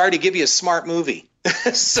 well, sorry to give you a smart movie.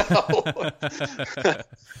 So,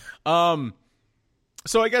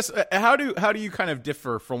 so I guess how do you kind of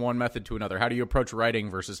differ from one method to another? How do you approach writing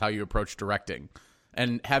versus how you approach directing?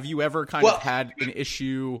 And have you ever kind of had an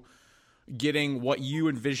issue getting what you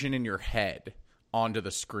envision in your head onto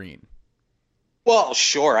the screen? Well,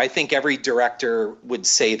 sure. I think every director would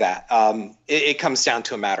say that. It comes down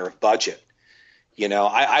to a matter of budget.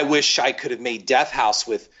 I wish I could have made Death House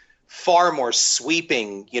with far more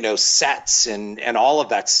sweeping, sets and all of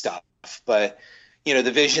that stuff. But,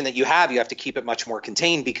 the vision that you have to keep it much more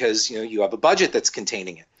contained because, you have a budget that's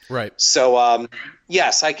containing it. Right. So,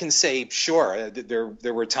 yes, I can say, sure,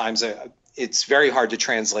 there were times it's very hard to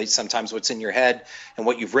translate sometimes what's in your head and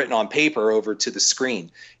what you've written on paper over to the screen.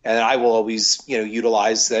 And I will always,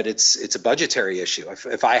 utilize that it's a budgetary issue.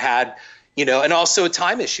 If I had, and also a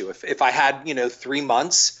time issue. If I had, 3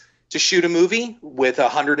 months to shoot a movie with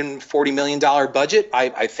 $140 million budget,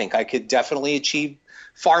 I think I could definitely achieve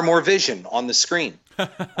far more vision on the screen.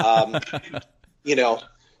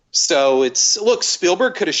 So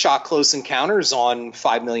Spielberg could have shot Close Encounters on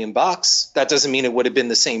 $5 million. That doesn't mean it would have been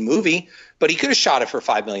the same movie, but he could have shot it for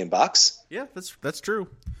 $5 million. Yeah, that's true.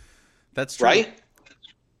 That's true. Right?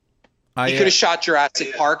 He could have shot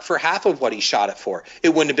Jurassic Park for half of what he shot it for. It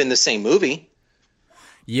wouldn't have been the same movie.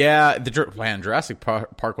 Yeah, Jurassic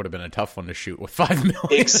Park would have been a tough one to shoot with $5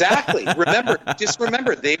 million. Exactly.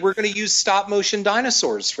 Remember, they were going to use stop motion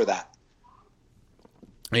dinosaurs for that.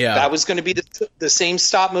 Yeah, that was going to be the same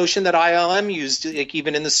stop motion that ILM used, like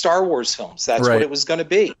even in the Star Wars films. That's right. What it was going to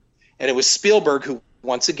be, and it was Spielberg who,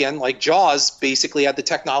 once again, like Jaws, basically had the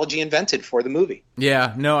technology invented for the movie.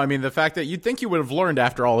 Yeah, no, I mean the fact that you'd think he would have learned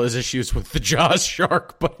after all his issues with the Jaws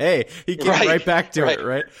shark, but hey, he came right back to it,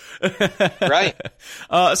 right?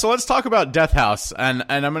 Right. So let's talk about Death House, and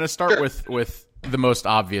I'm going to start with the most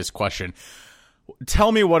obvious question.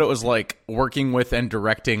 Tell me what it was like working with and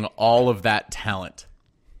directing all of that talent.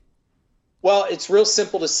 Well, it's real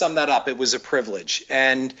simple to sum that up. It was a privilege.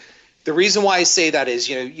 And the reason why I say that is,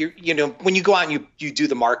 when you go out and you do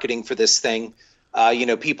the marketing for this thing,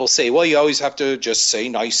 people say, well, you always have to just say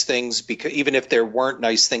nice things, because even if there weren't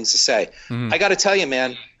nice things to say. Mm-hmm. I got to tell you,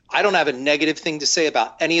 man, I don't have a negative thing to say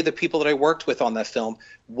about any of the people that I worked with on that film.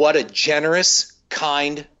 What a generous,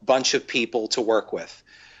 kind bunch of people to work with.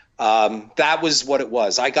 That was what it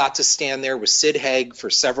was. I got to stand there with Sid Haig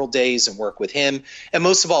for several days and work with him. And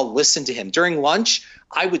most of all, listen to him. During lunch,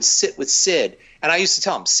 I would sit with Sid. And I used to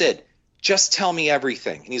tell him, Sid, just tell me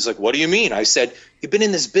everything. And he's like, what do you mean? I said, you've been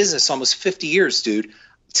in this business almost 50 years, dude.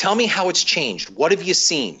 Tell me how it's changed. What have you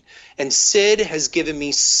seen? And Sid has given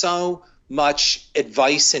me so much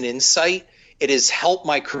advice and insight. It has helped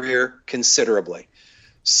my career considerably.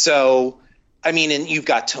 So, I mean, and you've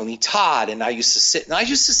got Tony Todd, and I used to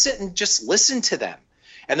sit and just listen to them.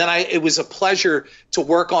 And then it was a pleasure to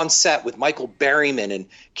work on set with Michael Berryman and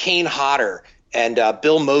Kane Hodder and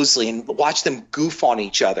Bill Moseley and watch them goof on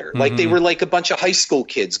each other. Mm-hmm. Like they were like a bunch of high school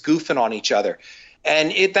kids goofing on each other.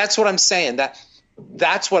 And that's what I'm saying.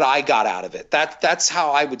 That's what I got out of it. That's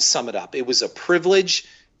how I would sum it up. It was a privilege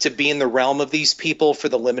to be in the realm of these people for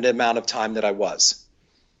the limited amount of time that I was.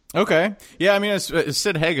 Okay. Yeah, I mean, as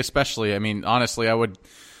Sid Haig especially, I mean, honestly, I would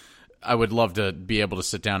love to be able to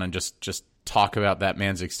sit down and just talk about that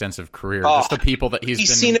man's extensive career. Just the people that he's been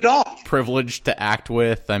seen it all. Privileged to act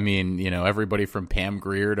with. I mean, everybody from Pam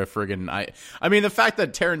Grier to friggin' I mean, the fact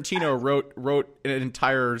that Tarantino wrote an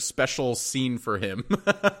entire special scene for him.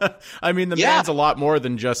 I mean, the man's a lot more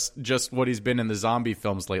than just what he's been in the zombie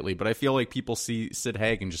films lately, but I feel like people see Sid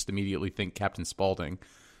Haig and just immediately think Captain Spaulding.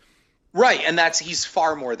 Right, and he's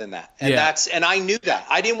far more than that. And and I knew that.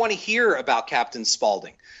 I didn't want to hear about Captain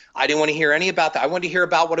Spaulding. I didn't want to hear any about that. I wanted to hear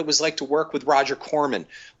about what it was like to work with Roger Corman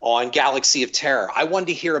on Galaxy of Terror. I wanted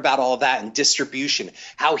to hear about all of that and distribution,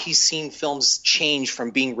 how he's seen films change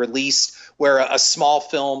from being released where a small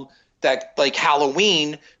film that like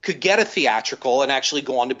Halloween could get a theatrical and actually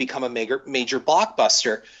go on to become a major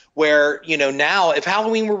blockbuster where, now if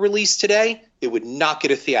Halloween were released today, it would not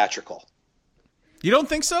get a theatrical. You don't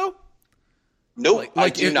think so? Nope, I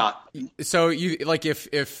do not. So you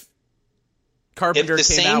if Carpenter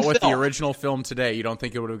came out with the original film today, you don't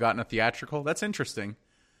think it would have gotten a theatrical? That's interesting.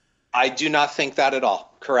 I do not think that at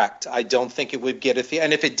all. Correct. I don't think it would get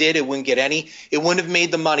and if it did, it wouldn't get any. It wouldn't have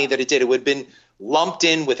made the money that it did. It would have been lumped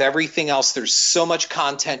in with everything else. There's so much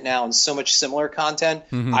content now and so much similar content.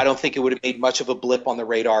 Mm-hmm. I don't think it would have made much of a blip on the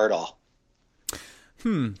radar at all.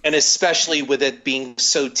 And especially with it being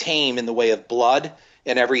so tame in the way of blood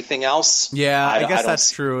and everything else. Yeah, I guess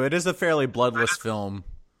that's true. It is a fairly bloodless film.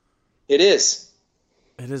 It is.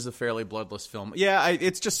 It is a fairly bloodless film. Yeah,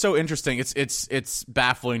 it's just so interesting. It's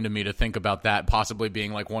baffling to me to think about that possibly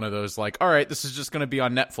being like one of those like, all right, this is just going to be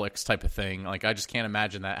on Netflix type of thing. Like I just can't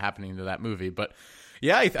imagine that happening to that movie. But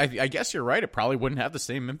yeah, I guess you're right. It probably wouldn't have the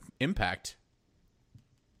same impact.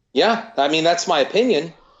 Yeah, I mean that's my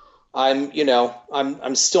opinion.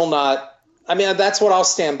 I'm still not. I mean that's what I'll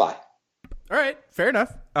stand by. All right, fair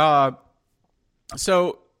enough.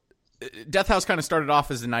 So Death House kind of started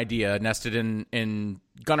off as an idea nested in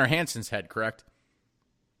Gunnar Hansen's head, correct?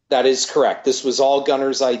 That is correct. This was all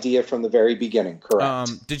Gunnar's idea from the very beginning,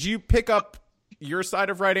 correct. Did you pick up your side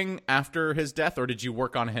of writing after his death, or did you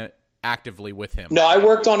work on it actively with him? No, I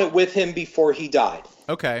worked on it with him before he died.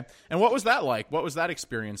 Okay. And what was that like? What was that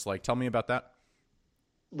experience like? Tell me about that.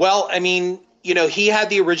 Well, I mean, he had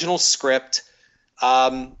the original script.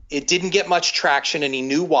 It didn't get much traction, and he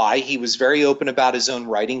knew why. He was very open about his own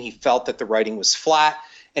writing. He felt that the writing was flat,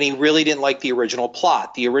 and he really didn't like the original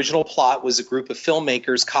plot. The original plot was a group of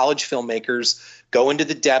filmmakers, college filmmakers, go into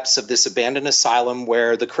the depths of this abandoned asylum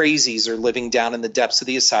where the crazies are living down in the depths of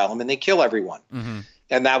the asylum, and they kill everyone. Mm-hmm.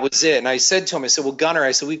 And that was it. And I said to him, well, Gunnar,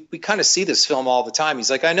 we kind of see this film all the time.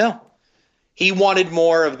 He's like, I know. He wanted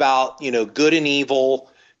more about, good and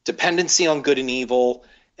evil, dependency on good and evil.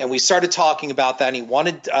 And we started talking about that, and he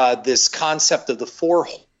wanted this concept of the four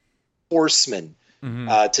horsemen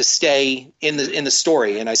to stay in the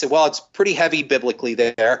story. And I said, well, it's pretty heavy biblically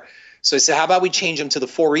there. So I said, how about we change them to the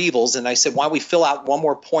four evils? And I said, why don't we fill out one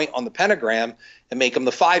more point on the pentagram and make them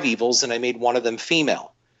the five evils? And I made one of them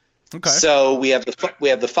female. Okay. So we have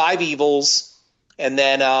the five evils, and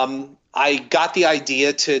then I got the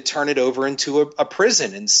idea to turn it over into a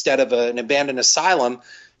prison instead of an abandoned asylum.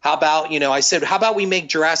 How about, I said, how about we make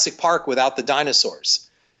Jurassic Park without the dinosaurs?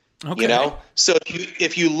 Okay. So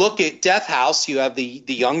if you look at Death House, you have the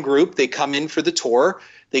young group. They come in for the tour.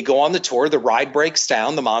 They go on the tour. The ride breaks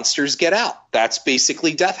down. The monsters get out. That's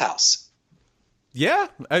basically Death House. Yeah.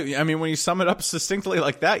 I mean, when you sum it up succinctly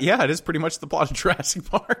like that, yeah, it is pretty much the plot of Jurassic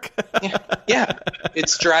Park. yeah.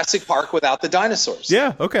 It's Jurassic Park without the dinosaurs.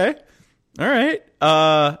 Yeah. Okay. All right.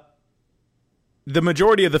 The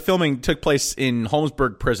majority of the filming took place in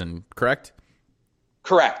Holmesburg Prison, correct?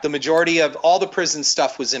 Correct. The majority of all the prison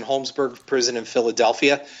stuff was in Holmesburg Prison in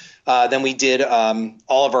Philadelphia. Then we did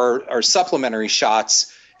all of our supplementary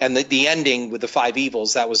shots, and the ending with the five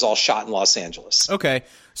evils, that was all shot in Los Angeles. Okay.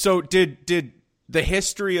 So did the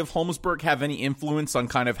history of Holmesburg have any influence on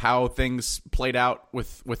kind of how things played out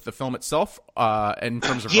with the film itself in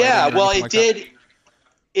terms of well, it did.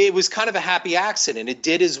 it was kind of a happy accident. It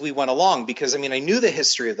did as we went along because, I mean, I knew the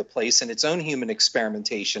history of the place and its own human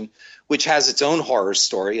experimentation, which has its own horror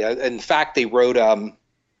story. In fact, they wrote a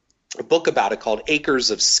book about it called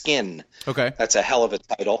Acres of Skin. Okay. That's a hell of a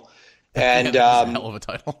title. And yeah, a hell of a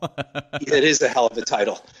title. it is a hell of a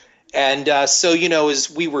title. And so, as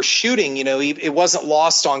we were shooting, it wasn't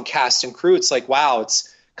lost on cast and crew. It's like, wow,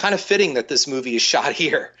 it's kind of fitting that this movie is shot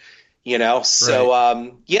here. So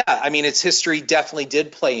right. Yeah, I mean, its history definitely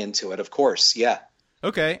did play into it, of course. Yeah.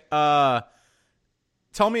 Okay.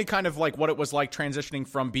 Tell me kind of like what it was like transitioning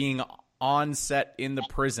from being on set in the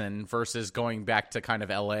prison versus going back to kind of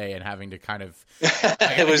LA and having to kind of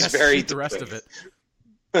it was very the rest of it.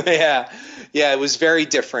 Yeah, it was very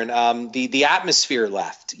different. The atmosphere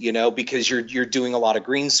left, because you're doing a lot of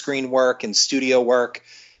green screen work and studio work.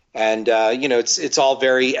 And, it's all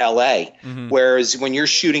very LA. Mm-hmm. Whereas when you're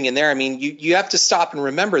shooting in there, I mean, you have to stop and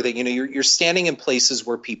remember that, you're standing in places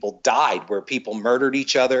where people died, where people murdered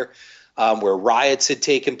each other, where riots had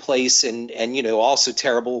taken place and also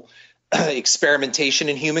terrible experimentation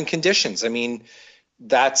in human conditions. I mean,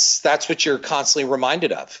 that's what you're constantly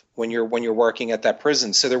reminded of when you're working at that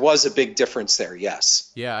prison. So there was a big difference there.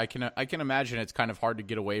 Yes. Yeah. I can imagine it's kind of hard to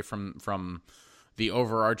get away from the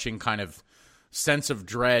overarching kind of sense of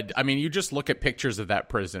dread. I mean, you just look at pictures of that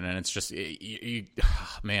prison, and it's just,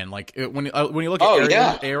 man, like when you look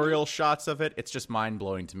at aerial shots of it, it's just mind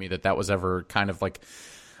blowing to me that was ever kind of like.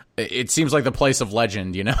 It seems like the place of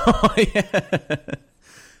legend,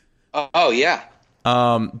 Oh yeah.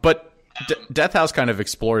 But Death House kind of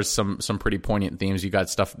explores some pretty poignant themes. You got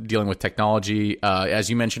stuff dealing with technology, as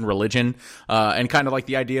you mentioned, religion, and kind of like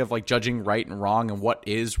the idea of like judging right and wrong and what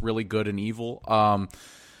is really good and evil.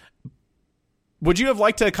 Would you have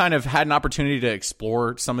liked to kind of had an opportunity to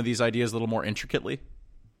explore some of these ideas a little more intricately?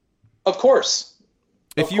 Of course.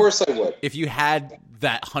 Of course I would. If you had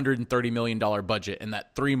that $130 million budget and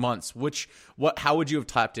that 3 months, how would you have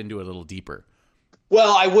tapped into it a little deeper?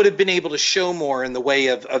 Well, I would have been able to show more in the way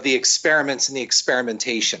of the experiments and the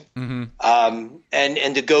experimentation, mm-hmm.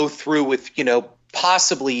 And to go through with,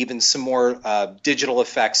 possibly even some more digital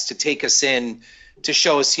effects to take us in, to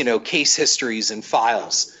show us, case histories and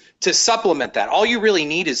files. To supplement that, all you really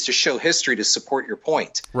need is to show history to support your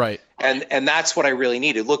point. Right. And that's what I really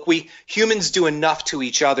needed. Look, we humans do enough to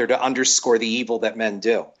each other to underscore the evil that men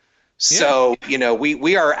do. So,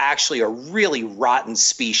 we are actually a really rotten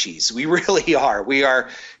species. We really are. We are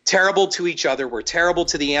terrible to each other. We're terrible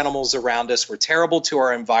to the animals around us. We're terrible to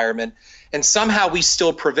our environment. And somehow we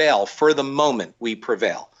still prevail. For the moment, we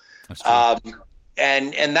prevail. That's true.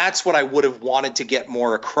 And that's what I would have wanted to get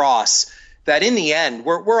more across. That in the end,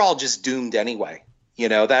 we're all just doomed anyway.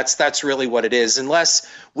 That's really what it is.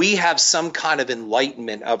 Unless we have some kind of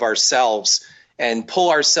enlightenment of ourselves and pull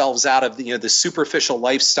ourselves out of the superficial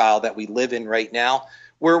lifestyle that we live in right now,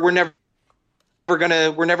 we're never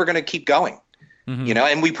gonna keep going. Mm-hmm.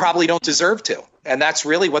 And we probably don't deserve to. And that's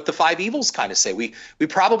really what the five evils kind of say. We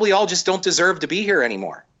probably all just don't deserve to be here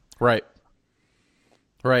anymore. Right.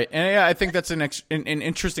 Right. And yeah, I think that's an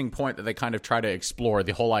interesting point that they kind of try to explore,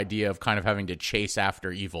 the whole idea of kind of having to chase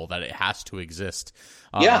after evil, that it has to exist.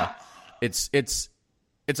 Yeah. It's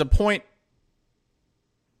a point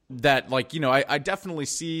that, like, I definitely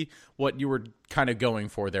see what you were kind of going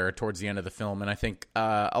for there towards the end of the film. And I think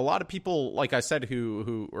a lot of people, like I said,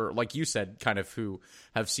 who or like you said, kind of who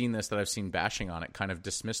have seen this, that I've seen bashing on it, kind of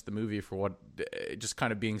dismissed the movie for what just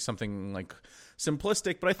kind of being something like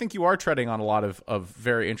simplistic. But I think you are treading on a lot of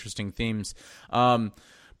very interesting themes. But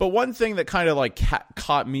one thing that kind of like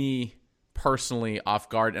caught me personally off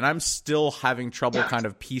guard, and I'm still having trouble kind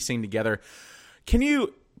of piecing together. Can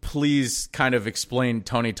you please kind of explain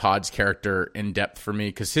Tony Todd's character in depth for me?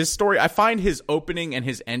 Because his story, I find his opening and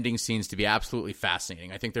his ending scenes to be absolutely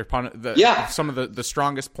fascinating. I think they're some of the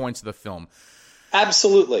strongest points of the film.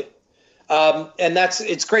 Absolutely. And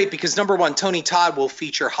it's great because, number one, Tony Todd will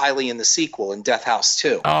feature highly in the sequel in Death House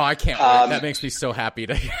 2. Oh, I can't wait. That makes me so happy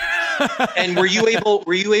to And were you able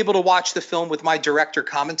to watch the film with my director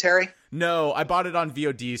commentary? No, I bought it on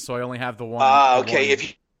VOD, so I only have the one. Okay.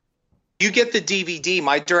 If you get the DVD,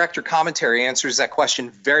 my director commentary answers that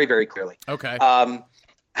question very, very clearly. Okay.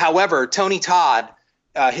 However, Tony Todd,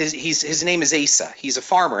 his name is Asa. He's a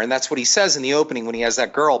farmer, and that's what he says in the opening when he has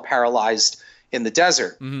that girl paralyzed in the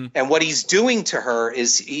desert. Mm-hmm. And what he's doing to her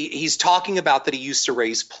is he's talking about that he used to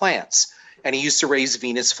raise plants, and he used to raise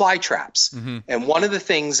Venus flytraps. Mm-hmm. And one of the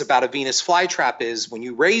things about a Venus flytrap is when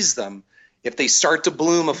you raise them, if they start to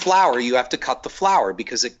bloom a flower, you have to cut the flower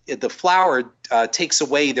because the flower takes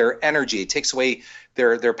away their energy. It takes away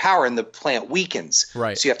their power, and the plant weakens.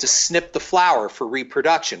 Right. So you have to snip the flower for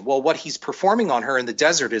reproduction. Well, what he's performing on her in the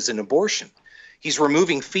desert is an abortion. He's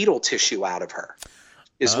removing fetal tissue out of her,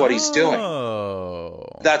 is what he's doing. Oh.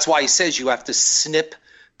 That's why he says you have to snip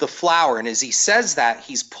the flower. And as he says that,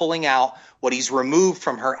 he's pulling out what he's removed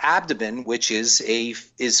from her abdomen, which is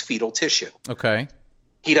fetal tissue. Okay.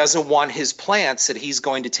 He doesn't want his plants that he's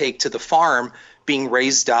going to take to the farm being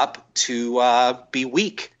raised up to be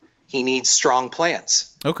weak. He needs strong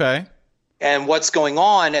plants. Okay. And what's going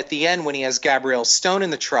on at the end when he has Gabrielle Stone in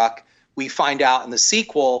the truck, we find out in the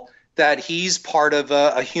sequel that he's part of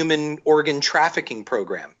a human organ trafficking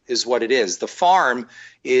program, is what it is. The farm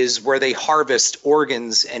is where they harvest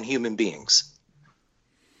organs and human beings.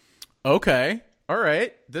 Okay. All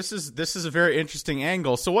right. This is a very interesting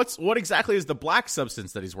angle. So what exactly is the black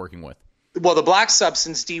substance that he's working with? Well, the black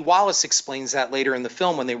substance, Dee Wallace explains that later in the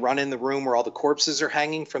film when they run in the room where all the corpses are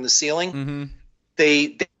hanging from the ceiling. Mm-hmm.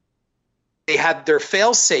 They have their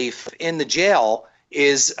fail-safe in the jail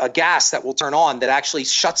is a gas that will turn on that actually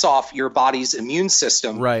shuts off your body's immune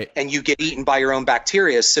system. Right. And you get eaten by your own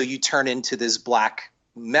bacteria, so you turn into this black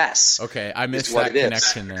mess. Okay, I missed that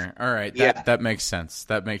connection there. All right, that makes sense.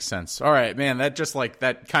 That makes sense. All right, man, that just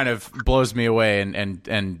that kind of blows me away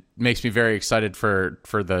and makes me very excited for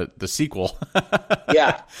the sequel.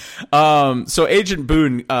 Yeah. So Agent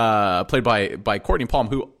Boone, played by Courtney Palm,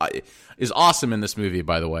 who is awesome in this movie,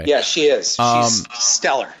 by the way. Yeah, she is. She's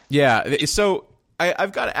stellar. Yeah. So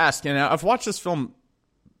I've got to ask, I've watched this film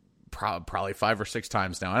probably 5 or 6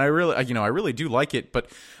 times now, and I really do like it. But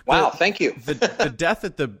wow, thank you. the death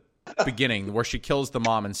at the beginning where she kills the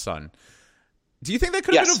mom and son, do you think that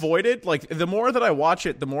could have been avoided? Like, the more that I watch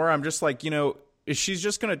it, the more I'm just like, she's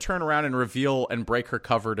just going to turn around and reveal and break her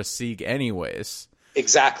cover to Sieg anyways.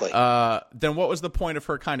 Exactly. Then what was the point of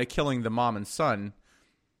her kind of killing the mom and son?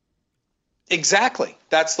 Exactly.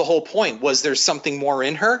 That's the whole point. Was there something more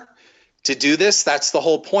in her to do this? That's the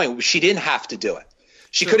whole point. She didn't have to do it.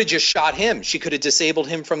 She could have just shot him. She could have disabled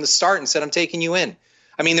him from the start and said, I'm taking you in.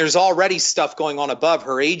 I mean, there's already stuff going on above.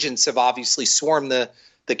 Her agents have obviously swarmed the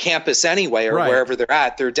campus anyway, or wherever they're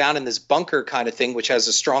at. They're down in this bunker kind of thing, which has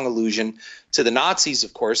a strong allusion to the Nazis,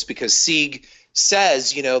 of course, because Sieg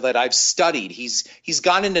says, that I've studied. He's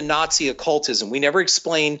gone into Nazi occultism. We never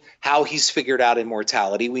explain how he's figured out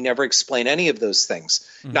immortality. We never explain any of those things.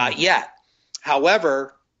 Mm-hmm. Not yet.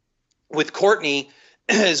 However, with Courtney,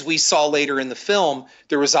 as we saw later in the film,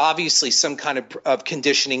 there was obviously some kind of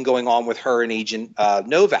conditioning going on with her and Agent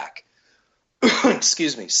Novak.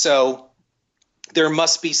 Excuse me. So there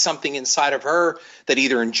must be something inside of her that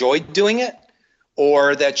either enjoyed doing it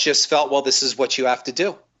or that just felt, well, this is what you have to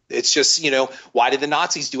do. It's just, why did the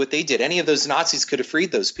Nazis do what they did? Any of those Nazis could have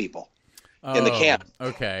freed those people in the camp.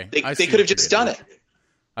 Okay. They could have just done it.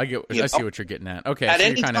 I see what you're getting at. Okay. At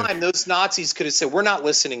any time, those Nazis could have said, we're not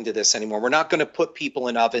listening to this anymore. We're not going to put people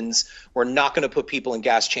in ovens. We're not going to put people in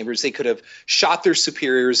gas chambers. They could have shot their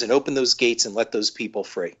superiors and opened those gates and let those people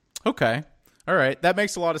free. Okay. All right. That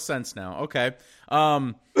makes a lot of sense now. Okay.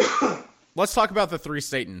 Let's talk about the 3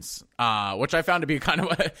 Satans, which I found to be kind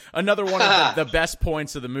of another one of the best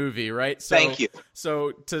points of the movie, right? So, thank you.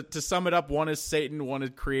 So to sum it up, one is Satan, one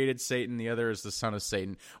is created Satan, the other is the son of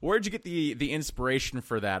Satan. Where'd you get the inspiration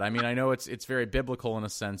for that? I mean, I know it's very biblical in a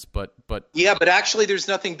sense, but yeah, but actually there's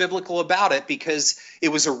nothing biblical about it because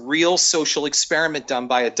it was a real social experiment done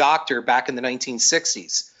by a doctor back in the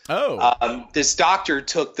 1960s. Oh. This doctor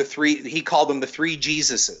took he called them the 3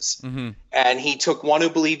 Jesuses. Mm-hmm. And he took one who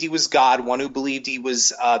believed he was God, one who believed he was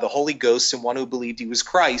the Holy Ghost, and one who believed he was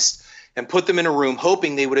Christ, and put them in a room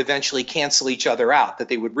hoping they would eventually cancel each other out, that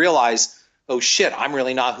they would realize, oh shit, I'm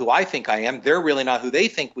really not who I think I am. They're really not who they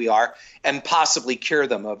think we are, and possibly cure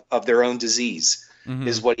them of their own disease. Mm-hmm.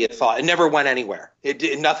 Is what he had thought. It never went anywhere.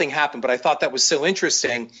 Nothing happened, but I thought that was so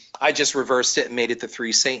interesting, I just reversed it and made it the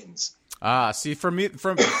 3 Satans. See, for me,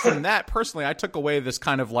 from that personally, I took away this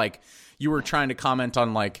kind of you were trying to comment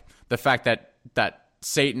on the fact that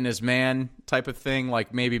Satan is man type of thing.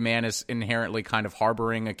 Like maybe man is inherently kind of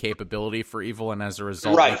harboring a capability for evil, and as a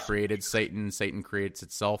result, he created Satan. Satan creates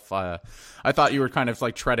itself. I thought you were kind of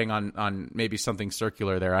treading on maybe something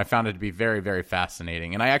circular there. I found it to be very, very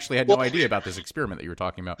fascinating, and I actually had no idea about this experiment that you were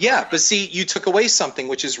talking about. Yeah, but see, you took away something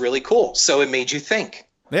which is really cool, so it made you think.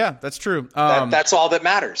 Yeah, that's true. That's all that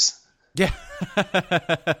matters. Yeah.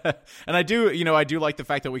 And I do like the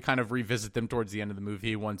fact that we kind of revisit them towards the end of the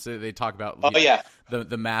movie once they talk about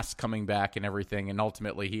the mask coming back and everything, and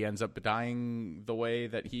ultimately he ends up dying the way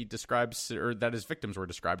that he describes, or that his victims were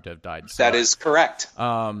described to have died. So, that is correct.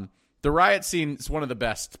 The riot scene is one of the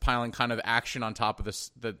best, piling kind of action on top of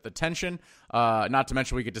the tension. Not to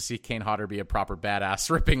mention we get to see Kane Hodder be a proper badass,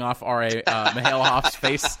 ripping off R.A. Mihailoff's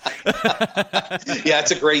face. Yeah, it's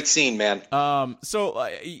a great scene, man. So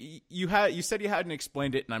you said you hadn't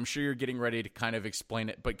explained it, and I'm sure you're getting ready to kind of explain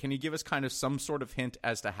it. But can you give us kind of some sort of hint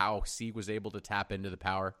as to how C was able to tap into the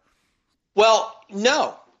power? Well,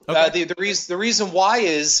 no. Okay. The reason why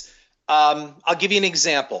is I'll give you an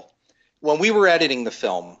example. When we were editing the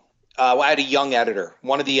film, I had a young editor.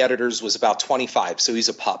 One of the editors was about 25, so he's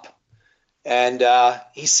a pup. And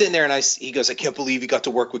he's sitting there, and he goes, "I can't believe you got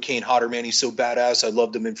to work with Kane Hodder, man. He's so badass. I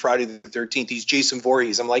loved him in Friday the 13th. He's Jason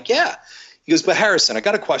Voorhees." I'm like, "Yeah." He goes, "But Harrison, I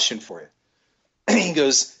got a question for you." And he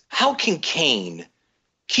goes, "How can Kane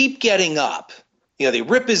keep getting up? You know, they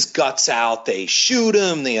rip his guts out, they shoot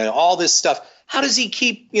him, all this stuff. How does he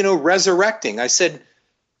keep, resurrecting?" I said,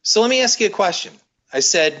 "So let me ask you a question." I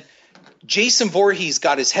said, Jason Voorhees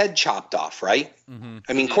got his head chopped off, right? Mm-hmm.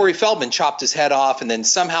 I mean, Corey Feldman chopped his head off, and then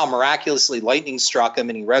somehow miraculously lightning struck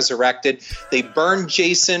him and he resurrected. They burned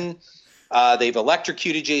Jason. They've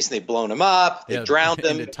electrocuted Jason. They've blown him up. They drowned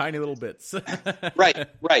him. Into tiny little bits.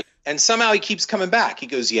 Right. And somehow he keeps coming back. He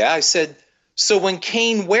goes, "Yeah." I said, "So when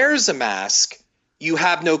Kane wears a mask, you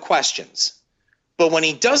have no questions. But when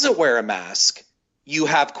he doesn't wear a mask, you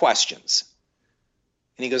have questions."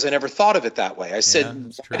 And he goes, "I never thought of it that way." I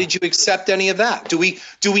said, "Why did you accept any of that? Do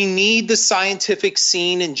we need the scientific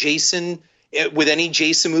scene in Jason with any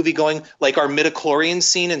Jason movie going like our midichlorian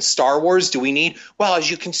scene in Star Wars? Do we need, well,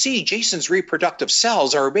 as you can see, Jason's reproductive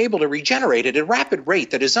cells are able to regenerate at a rapid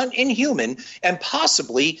rate that is inhuman and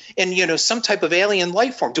possibly in some type of alien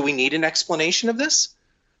life form. Do we need an explanation of this?"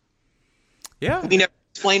 Yeah. We never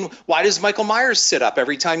explain, why does Michael Myers sit up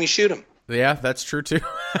every time you shoot him? Yeah, that's true too.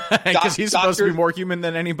 Because he's supposed to be more human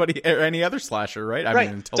than anybody or any other slasher, right? I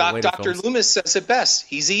mean, until the later Dr. films. Loomis says it best.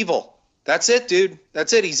 He's evil. That's it, dude.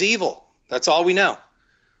 That's it. He's evil. That's all we know.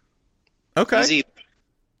 Okay. He's evil.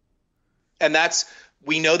 And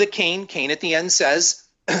we know that Kane at the end says,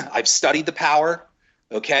 "I've studied the power.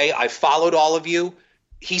 Okay. I've followed all of you."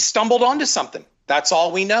 He stumbled onto something. That's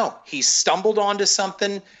all we know. He stumbled onto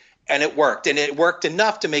something. And it worked. And it worked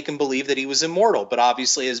enough to make him believe that he was immortal. But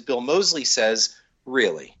obviously, as Bill Moseley says,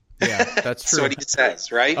 really? Yeah, that's true. That's what he says,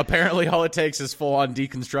 right? Apparently, all it takes is full-on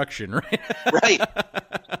deconstruction, right? Right.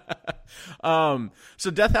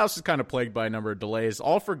 So Death House is kind of plagued by a number of delays,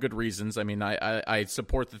 all for good reasons. I mean, I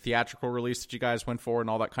support the theatrical release that you guys went for and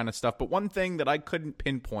all that kind of stuff. But one thing that I couldn't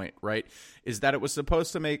pinpoint, right, is that it was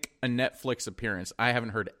supposed to make a Netflix appearance. I haven't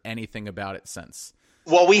heard anything about it since.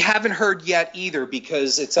 Well, we haven't heard yet either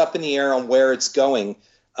because it's up in the air on where it's going,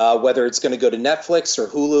 whether it's going to go to Netflix or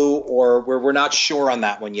Hulu, or we're not sure on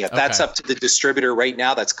that one yet. Okay. That's up to the distributor right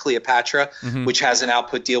now. That's Cleopatra, which has an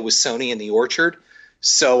output deal with Sony and The Orchard.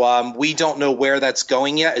 So we don't know where that's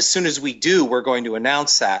going yet. As soon as we do, we're going to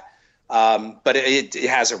announce that. But it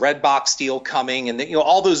has a Redbox deal coming and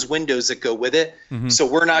all those windows that go with it. Mm-hmm. So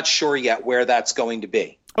we're not sure yet where that's going to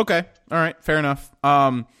be. Okay. All right. Fair enough.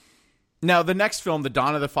 Now, the next film, The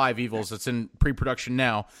Dawn of the Five Evils, that's in pre-production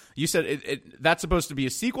now, you said that's supposed to be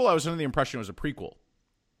a sequel? I was under the impression it was a prequel.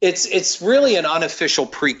 It's really an unofficial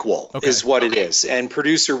prequel, is what it is. And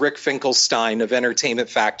producer Rick Finkelstein of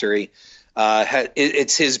Entertainment Factory,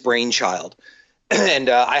 it's his brainchild. And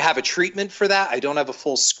I have a treatment for that. I don't have a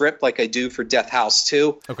full script like I do for Death House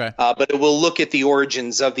 2. Okay. But it will look at the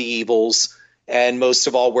origins of the evils and most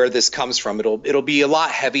of all where this comes from. It'll be a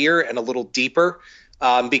lot heavier and a little deeper.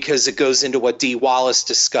 Because it goes into what Dee Wallace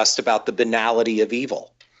discussed about the banality of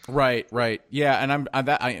evil. Right. Yeah, and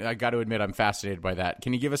I got to admit I'm fascinated by that.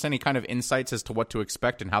 Can you give us any kind of insights as to what to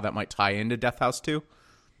expect and how that might tie into Death House 2?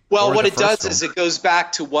 Well, what it does is it goes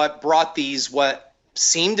back to what brought these what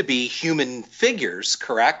seem to be human figures,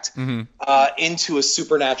 correct, into a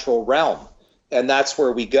supernatural realm. And that's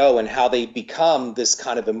where we go and how they become this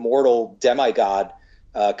kind of immortal demigod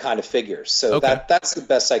kind of figures. So that's the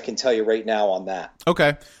best I can tell you right now on that.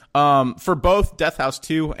 Okay. For both Death House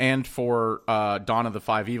 2 and for Dawn of the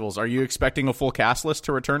Five Evils, are you expecting a full cast list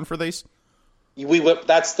to return for these?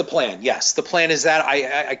 That's the plan. Yes. The plan is that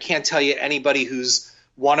I can't tell you anybody who's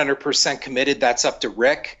 100% committed. That's up to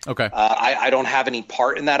Rick. Okay. I don't have any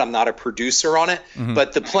part in that. I'm not a producer on it,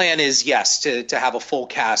 but the plan is to have a full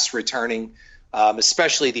cast returning,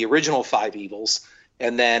 especially the original Five Evils.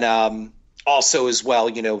 And then, also as well,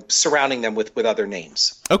 surrounding them with other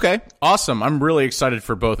names. Okay, awesome. I'm really excited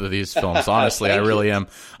for both of these films. Honestly, I really am.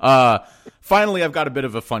 Finally, I've got a bit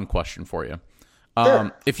of a fun question for you.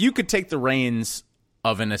 Sure. If you could take the reins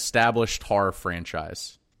of an established horror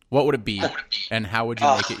franchise, what would it be, and how would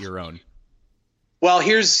you make it your own? Well,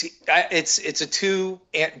 it's a two.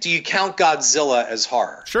 Do you count Godzilla as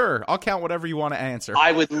horror? Sure, I'll count whatever you want to answer.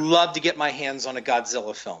 I would love to get my hands on a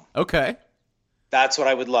Godzilla film. Okay. That's what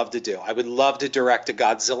I would love to do. I would love to direct a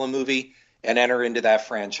Godzilla movie and enter into that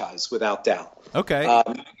franchise without doubt. Okay.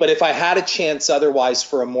 But if I had a chance otherwise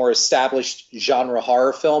for a more established genre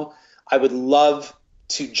horror film, I would love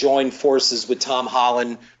to join forces with Tom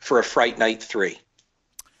Holland for a Fright Night 3.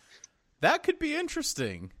 That could be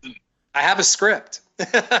interesting. I have a script.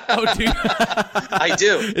 Oh, do you? I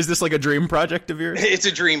do. Is this like a dream project of yours? It's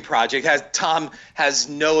a dream project. Tom has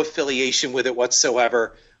no affiliation with it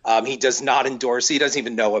whatsoever. He does not endorse. He doesn't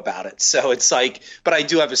even know about it. So it's like, but I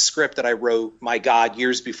do have a script that I wrote, my God,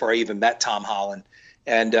 years before I even met Tom Holland.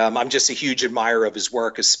 And I'm just a huge admirer of his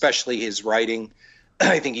work, especially his writing.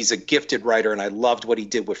 I think he's a gifted writer, and I loved what he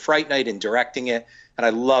did with Fright Night and directing it. And I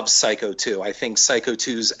love Psycho 2. I think Psycho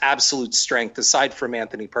 2's absolute strength, aside from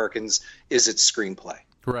Anthony Perkins, is its screenplay.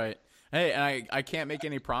 Right. Hey, I can't make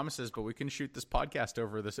any promises, but we can shoot this podcast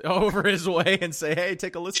over his way and say, hey,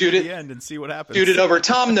 take a listen to the end and see what happens. Shoot it over.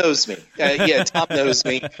 Tom knows me. Tom knows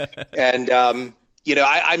me. And,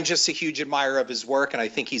 I'm just a huge admirer of his work, and I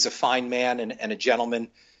think he's a fine man and a gentleman.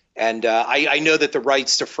 And I know that the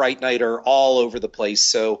rights to Fright Night are all over the place.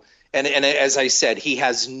 So, and as I said, he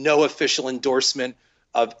has no official endorsement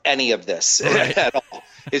of any of this at all.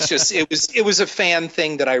 It's just it was a fan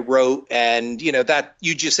thing that I wrote, and that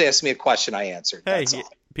you just asked me a question, I answered. Hey,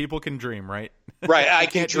 people can dream, right? Right, I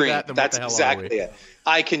can dream. That's exactly it.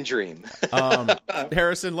 I can dream.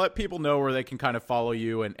 Harrison, let people know where they can kind of follow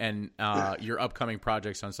you and your upcoming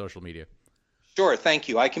projects on social media. Sure, thank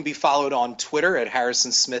you. I can be followed on Twitter at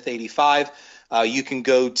HarrisonSmith85. You can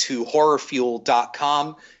go to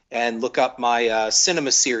horrorfuel.com and look up my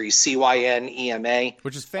cinema series, CYNEMA.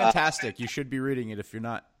 Which is fantastic. You should be reading it if you're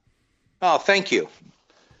not. Oh, thank you.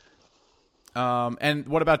 And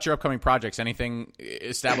what about your upcoming projects? Anything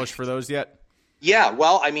established for those yet? Yeah,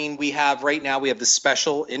 well, I mean, we have the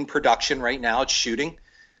special in production right now. It's shooting.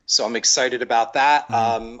 So I'm excited about that.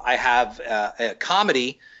 I have a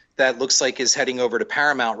comedy that looks like is heading over to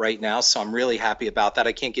Paramount right now. So I'm really happy about that.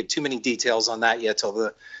 I can't give too many details on that yet till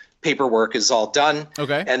the paperwork is all done.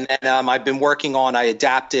 Okay. And then I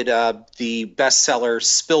adapted the bestseller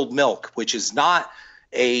Spilled Milk, which is not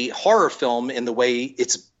a horror film in the way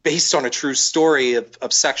it's based on a true story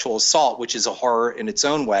of sexual assault, which is a horror in its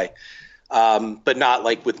own way. But not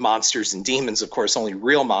like with monsters and demons, of course, only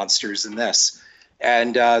real monsters in this.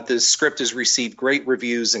 And the script has received great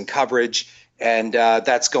reviews and coverage, and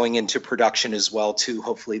that's going into production as well, too,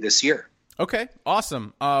 hopefully this year. Okay,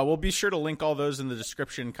 awesome. We'll be sure to link all those in the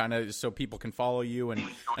description kind of so people can follow you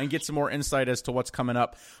and get some more insight as to what's coming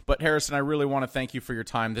up. But Harrison, I really want to thank you for your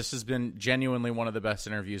time. This has been genuinely one of the best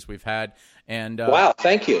interviews we've had. And wow,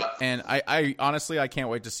 thank you. And I honestly, I can't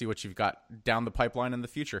wait to see what you've got down the pipeline in the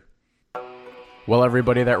future. Well,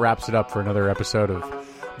 everybody, that wraps it up for another episode of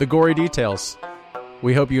The Gory Details.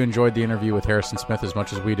 We hope you enjoyed the interview with Harrison Smith as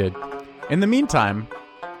much as we did. In the meantime,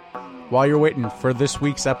 while you're waiting for this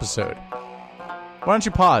week's episode, why don't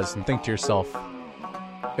you pause and think to yourself,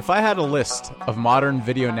 if I had a list of modern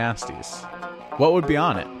video nasties, what would be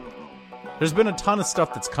on it? There's been a ton of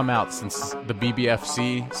stuff that's come out since the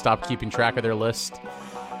BBFC stopped keeping track of their list,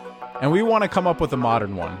 and we want to come up with a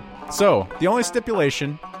modern one. So, the only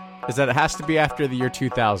stipulation is that it has to be after the year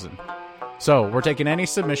 2000. So, we're taking any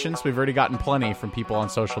submissions. We've already gotten plenty from people on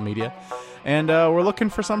social media, and we're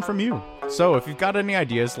looking for some from you. So, if you've got any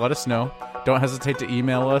ideas, let us know. Don't hesitate to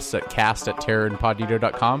email us at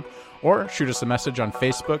cast@terrorincognito.com or shoot us a message on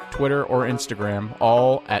Facebook, Twitter, or Instagram,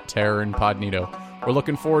 all at Terror Incognito. We're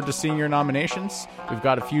looking forward to seeing your nominations. We've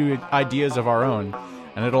got a few ideas of our own,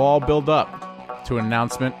 and it'll all build up to an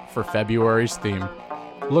announcement for February's theme.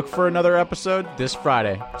 Look for another episode this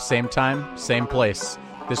Friday, same time, same place.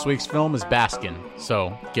 This week's film is Baskin,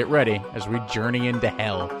 so get ready as we journey into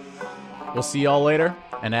hell. We'll see y'all later,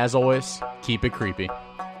 and as always, keep it creepy.